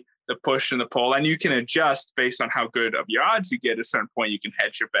see the push and the pull, and you can adjust based on how good of your odds you get. At a certain point, you can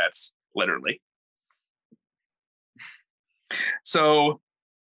hedge your bets, literally. So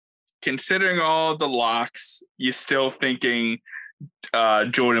considering all the locks, you still thinking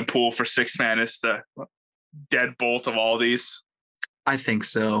Jordan Poole for 6th man is the deadbolt of all these? I think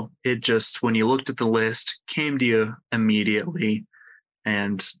so. It just, when you looked at the list, came to you immediately.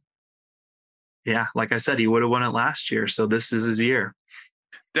 And yeah, like I said, he would have won it last year. So this is his year.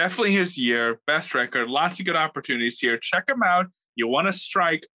 Definitely his year. Best record. Lots of good opportunities here. Check him out. You want to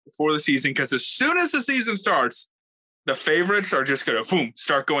strike before the season, because as soon as the season starts, the favorites are just going to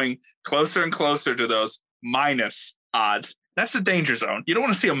start going closer and closer to those minus odds. That's the danger zone. You don't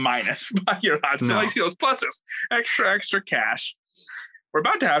want to see a minus by your odds. No. You like to see those pluses. Extra cash. We're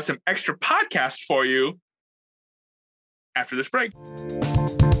about to have some extra podcasts for you after this break.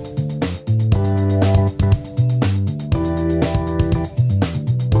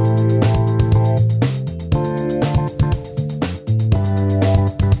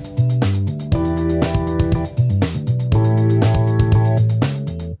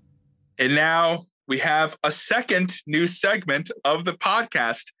 And now we have a second new segment of the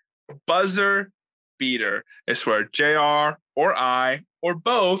podcast, Buzzer Beater. It's where JR or I or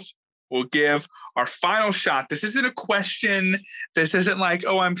both will give our final shot. This isn't a question. This isn't like,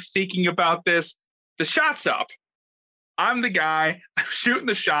 oh, I'm thinking about this. The shot's up. I'm the guy. I'm shooting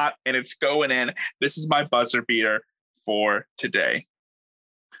the shot, and it's going in. This is my buzzer beater for today.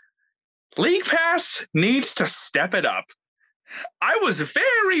 League Pass needs to step it up. I was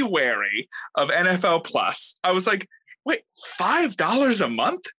very wary of NFL Plus. I was like, wait, $5 a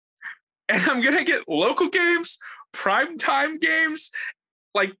month? And I'm going to get local games, primetime games,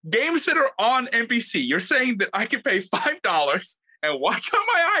 like games that are on NBC. You're saying that I can pay $5 and watch on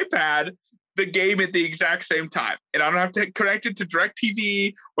my iPad the game at the exact same time. And I don't have to connect it to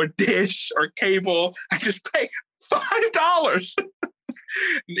DirecTV or Dish or cable. I just pay $5.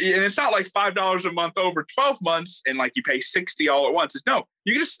 And it's not like $5 a month over 12 months and like you pay $60 all at once. No,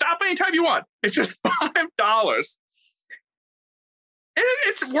 you can just stop anytime you want. It's just $5. And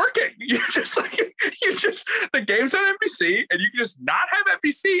it's working. The game's on NBC and you can just not have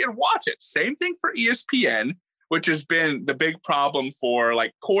NBC and watch it. Same thing for ESPN, which has been the big problem for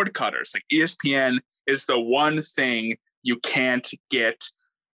like cord cutters. Like ESPN is the one thing you can't get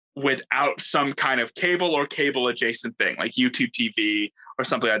without some kind of cable or cable adjacent thing like YouTube TV or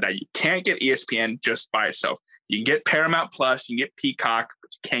something like that. You can't get ESPN just by itself. You can get Paramount Plus, you can get Peacock, but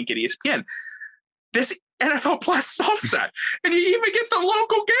you can't get ESPN. This NFL Plus solves that. And you even get the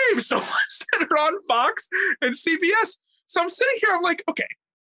local games, the ones that are on Fox and CBS. So I'm sitting here, I'm like, okay,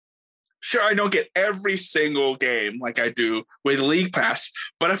 sure, I don't get every single game like I do with League Pass,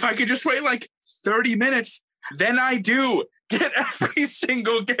 but if I could just wait like 30 minutes, then I do get every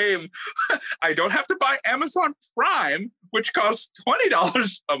single game. I don't have to buy Amazon Prime, which costs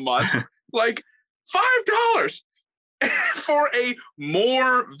 $20 a month, like $5 for a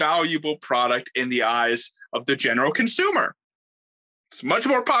more valuable product in the eyes of the general consumer. It's much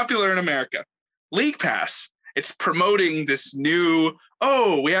more popular in America. League Pass, it's promoting this new,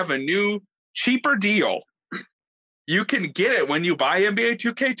 we have a new cheaper deal. You can get it when you buy NBA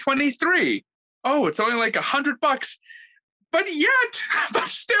 2K23. It's only like $100. But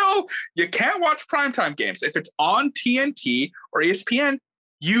still, you can't watch primetime games. If it's on TNT or ESPN,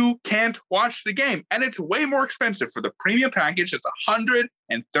 you can't watch the game. And it's way more expensive. For the premium package, it's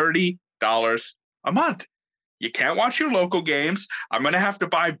 $130 a month. You can't watch your local games. I'm going to have to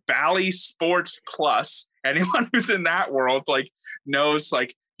buy Bally Sports Plus. Anyone who's in that world knows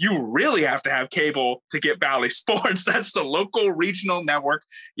you really have to have cable to get Bally Sports. That's the local regional network.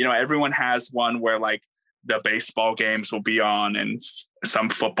 Everyone has one where the baseball games will be on and some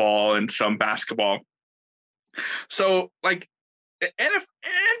football and some basketball. So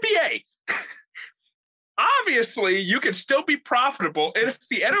NBA, obviously you can still be profitable. And if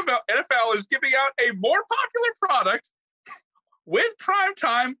the NFL is giving out a more popular product with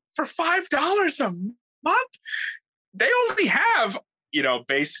primetime for $5 a month, they only have,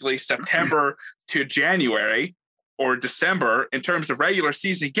 basically September to January or December in terms of regular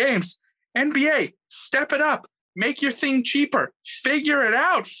season games. NBA, step it up. Make your thing cheaper. Figure it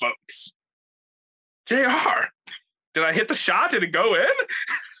out, folks. JR, did I hit the shot? Did it go in?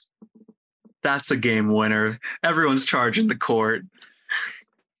 That's a game winner. Everyone's charging the court,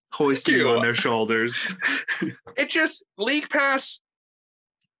 hoisting you on their shoulders. League Pass,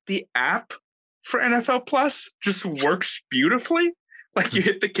 the app for NFL Plus just works beautifully. You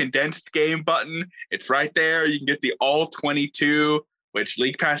hit the condensed game button. It's right there. You can get the all 22, which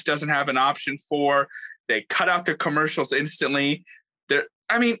League Pass doesn't have an option for. They cut out the commercials instantly.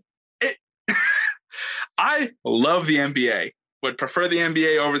 I love the NBA, would prefer the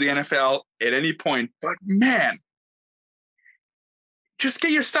NBA over the NFL at any point. But man, just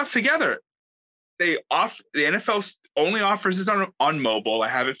get your stuff together. The NFL only offers this on mobile. I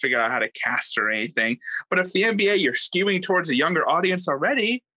haven't figured out how to cast or anything. But if the NBA, you're skewing towards a younger audience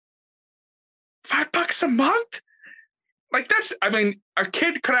already, $5 a month? A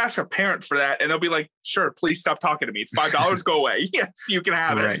kid could ask a parent for that and they'll be like, sure, please stop talking to me. It's $5, go away. Yes, you can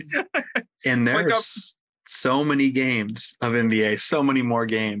have it. And there's so many games of NBA, so many more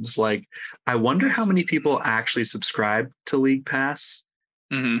games. I wonder how many people actually subscribe to League Pass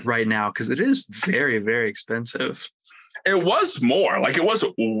right now, because it is very, very expensive. It was more. It was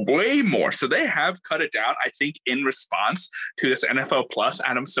way more. So they have cut it down, I think, in response to this NFL Plus.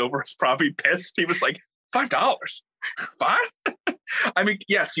 Adam Silver is probably pissed. He was like, $5? $5?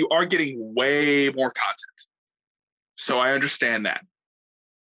 Yes, you are getting way more content. So I understand that.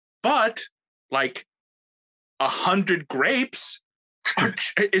 But 100 grapes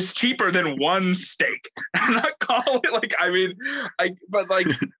is cheaper than one steak. I'm not calling it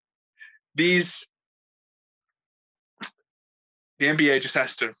these the NBA just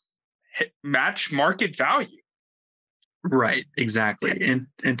has to match market value. Right, exactly.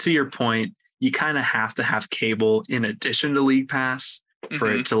 And to your point, you kind of have to have cable in addition to League Pass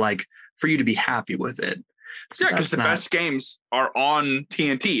for it to for you to be happy with it. So yeah, because the best games are on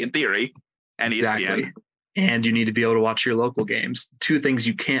TNT in theory and ESPN. And you need to be able to watch your local games. Two things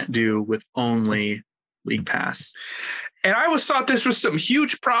you can't do with only League Pass. And I always thought this was some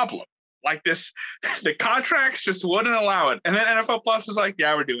huge problem. Like this, the contracts just wouldn't allow it. And then NFL Plus is like,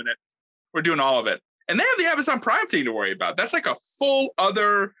 yeah, we're doing it. We're doing all of it. And they have the Amazon Prime thing to worry about. That's like a full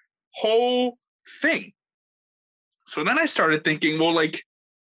other whole thing. So then I started thinking, well, like,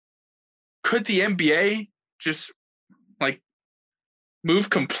 could the NBA just like move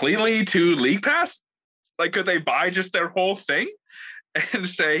completely to League Pass? Like, could they buy just their whole thing and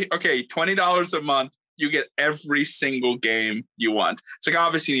say, okay, $20 a month, you get every single game you want? It's like,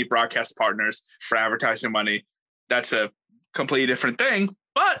 obviously you need broadcast partners for advertising money. That's a completely different thing.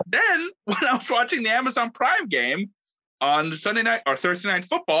 But then when I was watching the Amazon Prime game on Sunday night or Thursday Night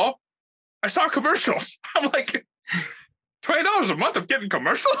Football, I saw commercials. I'm like, $20 a month of getting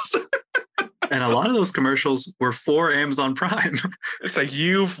commercials? And a lot of those commercials were for Amazon Prime. It's like,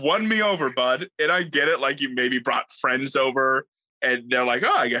 you've won me over, bud. And I get it. Like, you maybe brought friends over and they're like,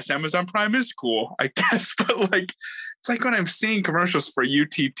 oh, I guess Amazon Prime is cool, I guess. But like, it's like when I'm seeing commercials for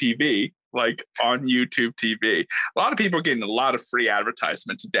YouTube TV, like on YouTube TV. A lot of people are getting a lot of free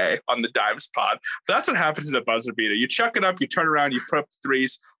advertisement today on the Dimes Pod. But that's what happens to the buzzer beater. You chuck it up, you turn around, you put up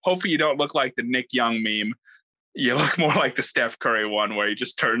threes. Hopefully you don't look like the Nick Young meme. You look more like the Steph Curry one where he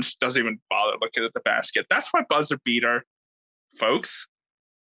just turns, doesn't even bother looking at the basket. That's my buzzer beater, folks.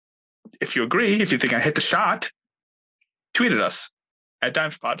 If you agree, if you think I hit the shot, tweet at us at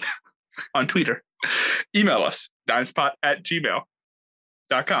DimesPod on Twitter. Email us,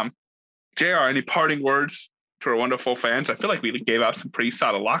 dimespod@gmail.com. JR, any parting words to our wonderful fans? I feel like we gave out some pretty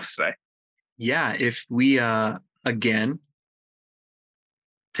solid locks today. Yeah, if we, again,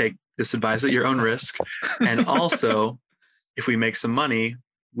 take this advice at your own risk. And also, if we make some money,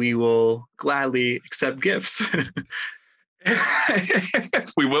 we will gladly accept gifts.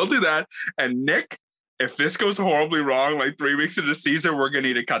 We will do that. And Nick, if this goes horribly wrong, like 3 weeks into the season, we're going to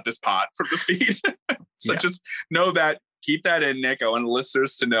need to cut this pod from the feed. So just know that. Keep that in, Nick. I want the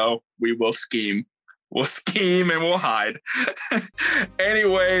listeners to know we will scheme. We'll scheme and we'll hide.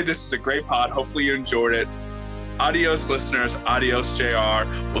 Anyway, this is a great pod. Hopefully you enjoyed it. Adios, listeners. Adios, JR.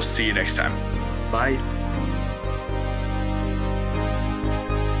 We'll see you next time. Bye.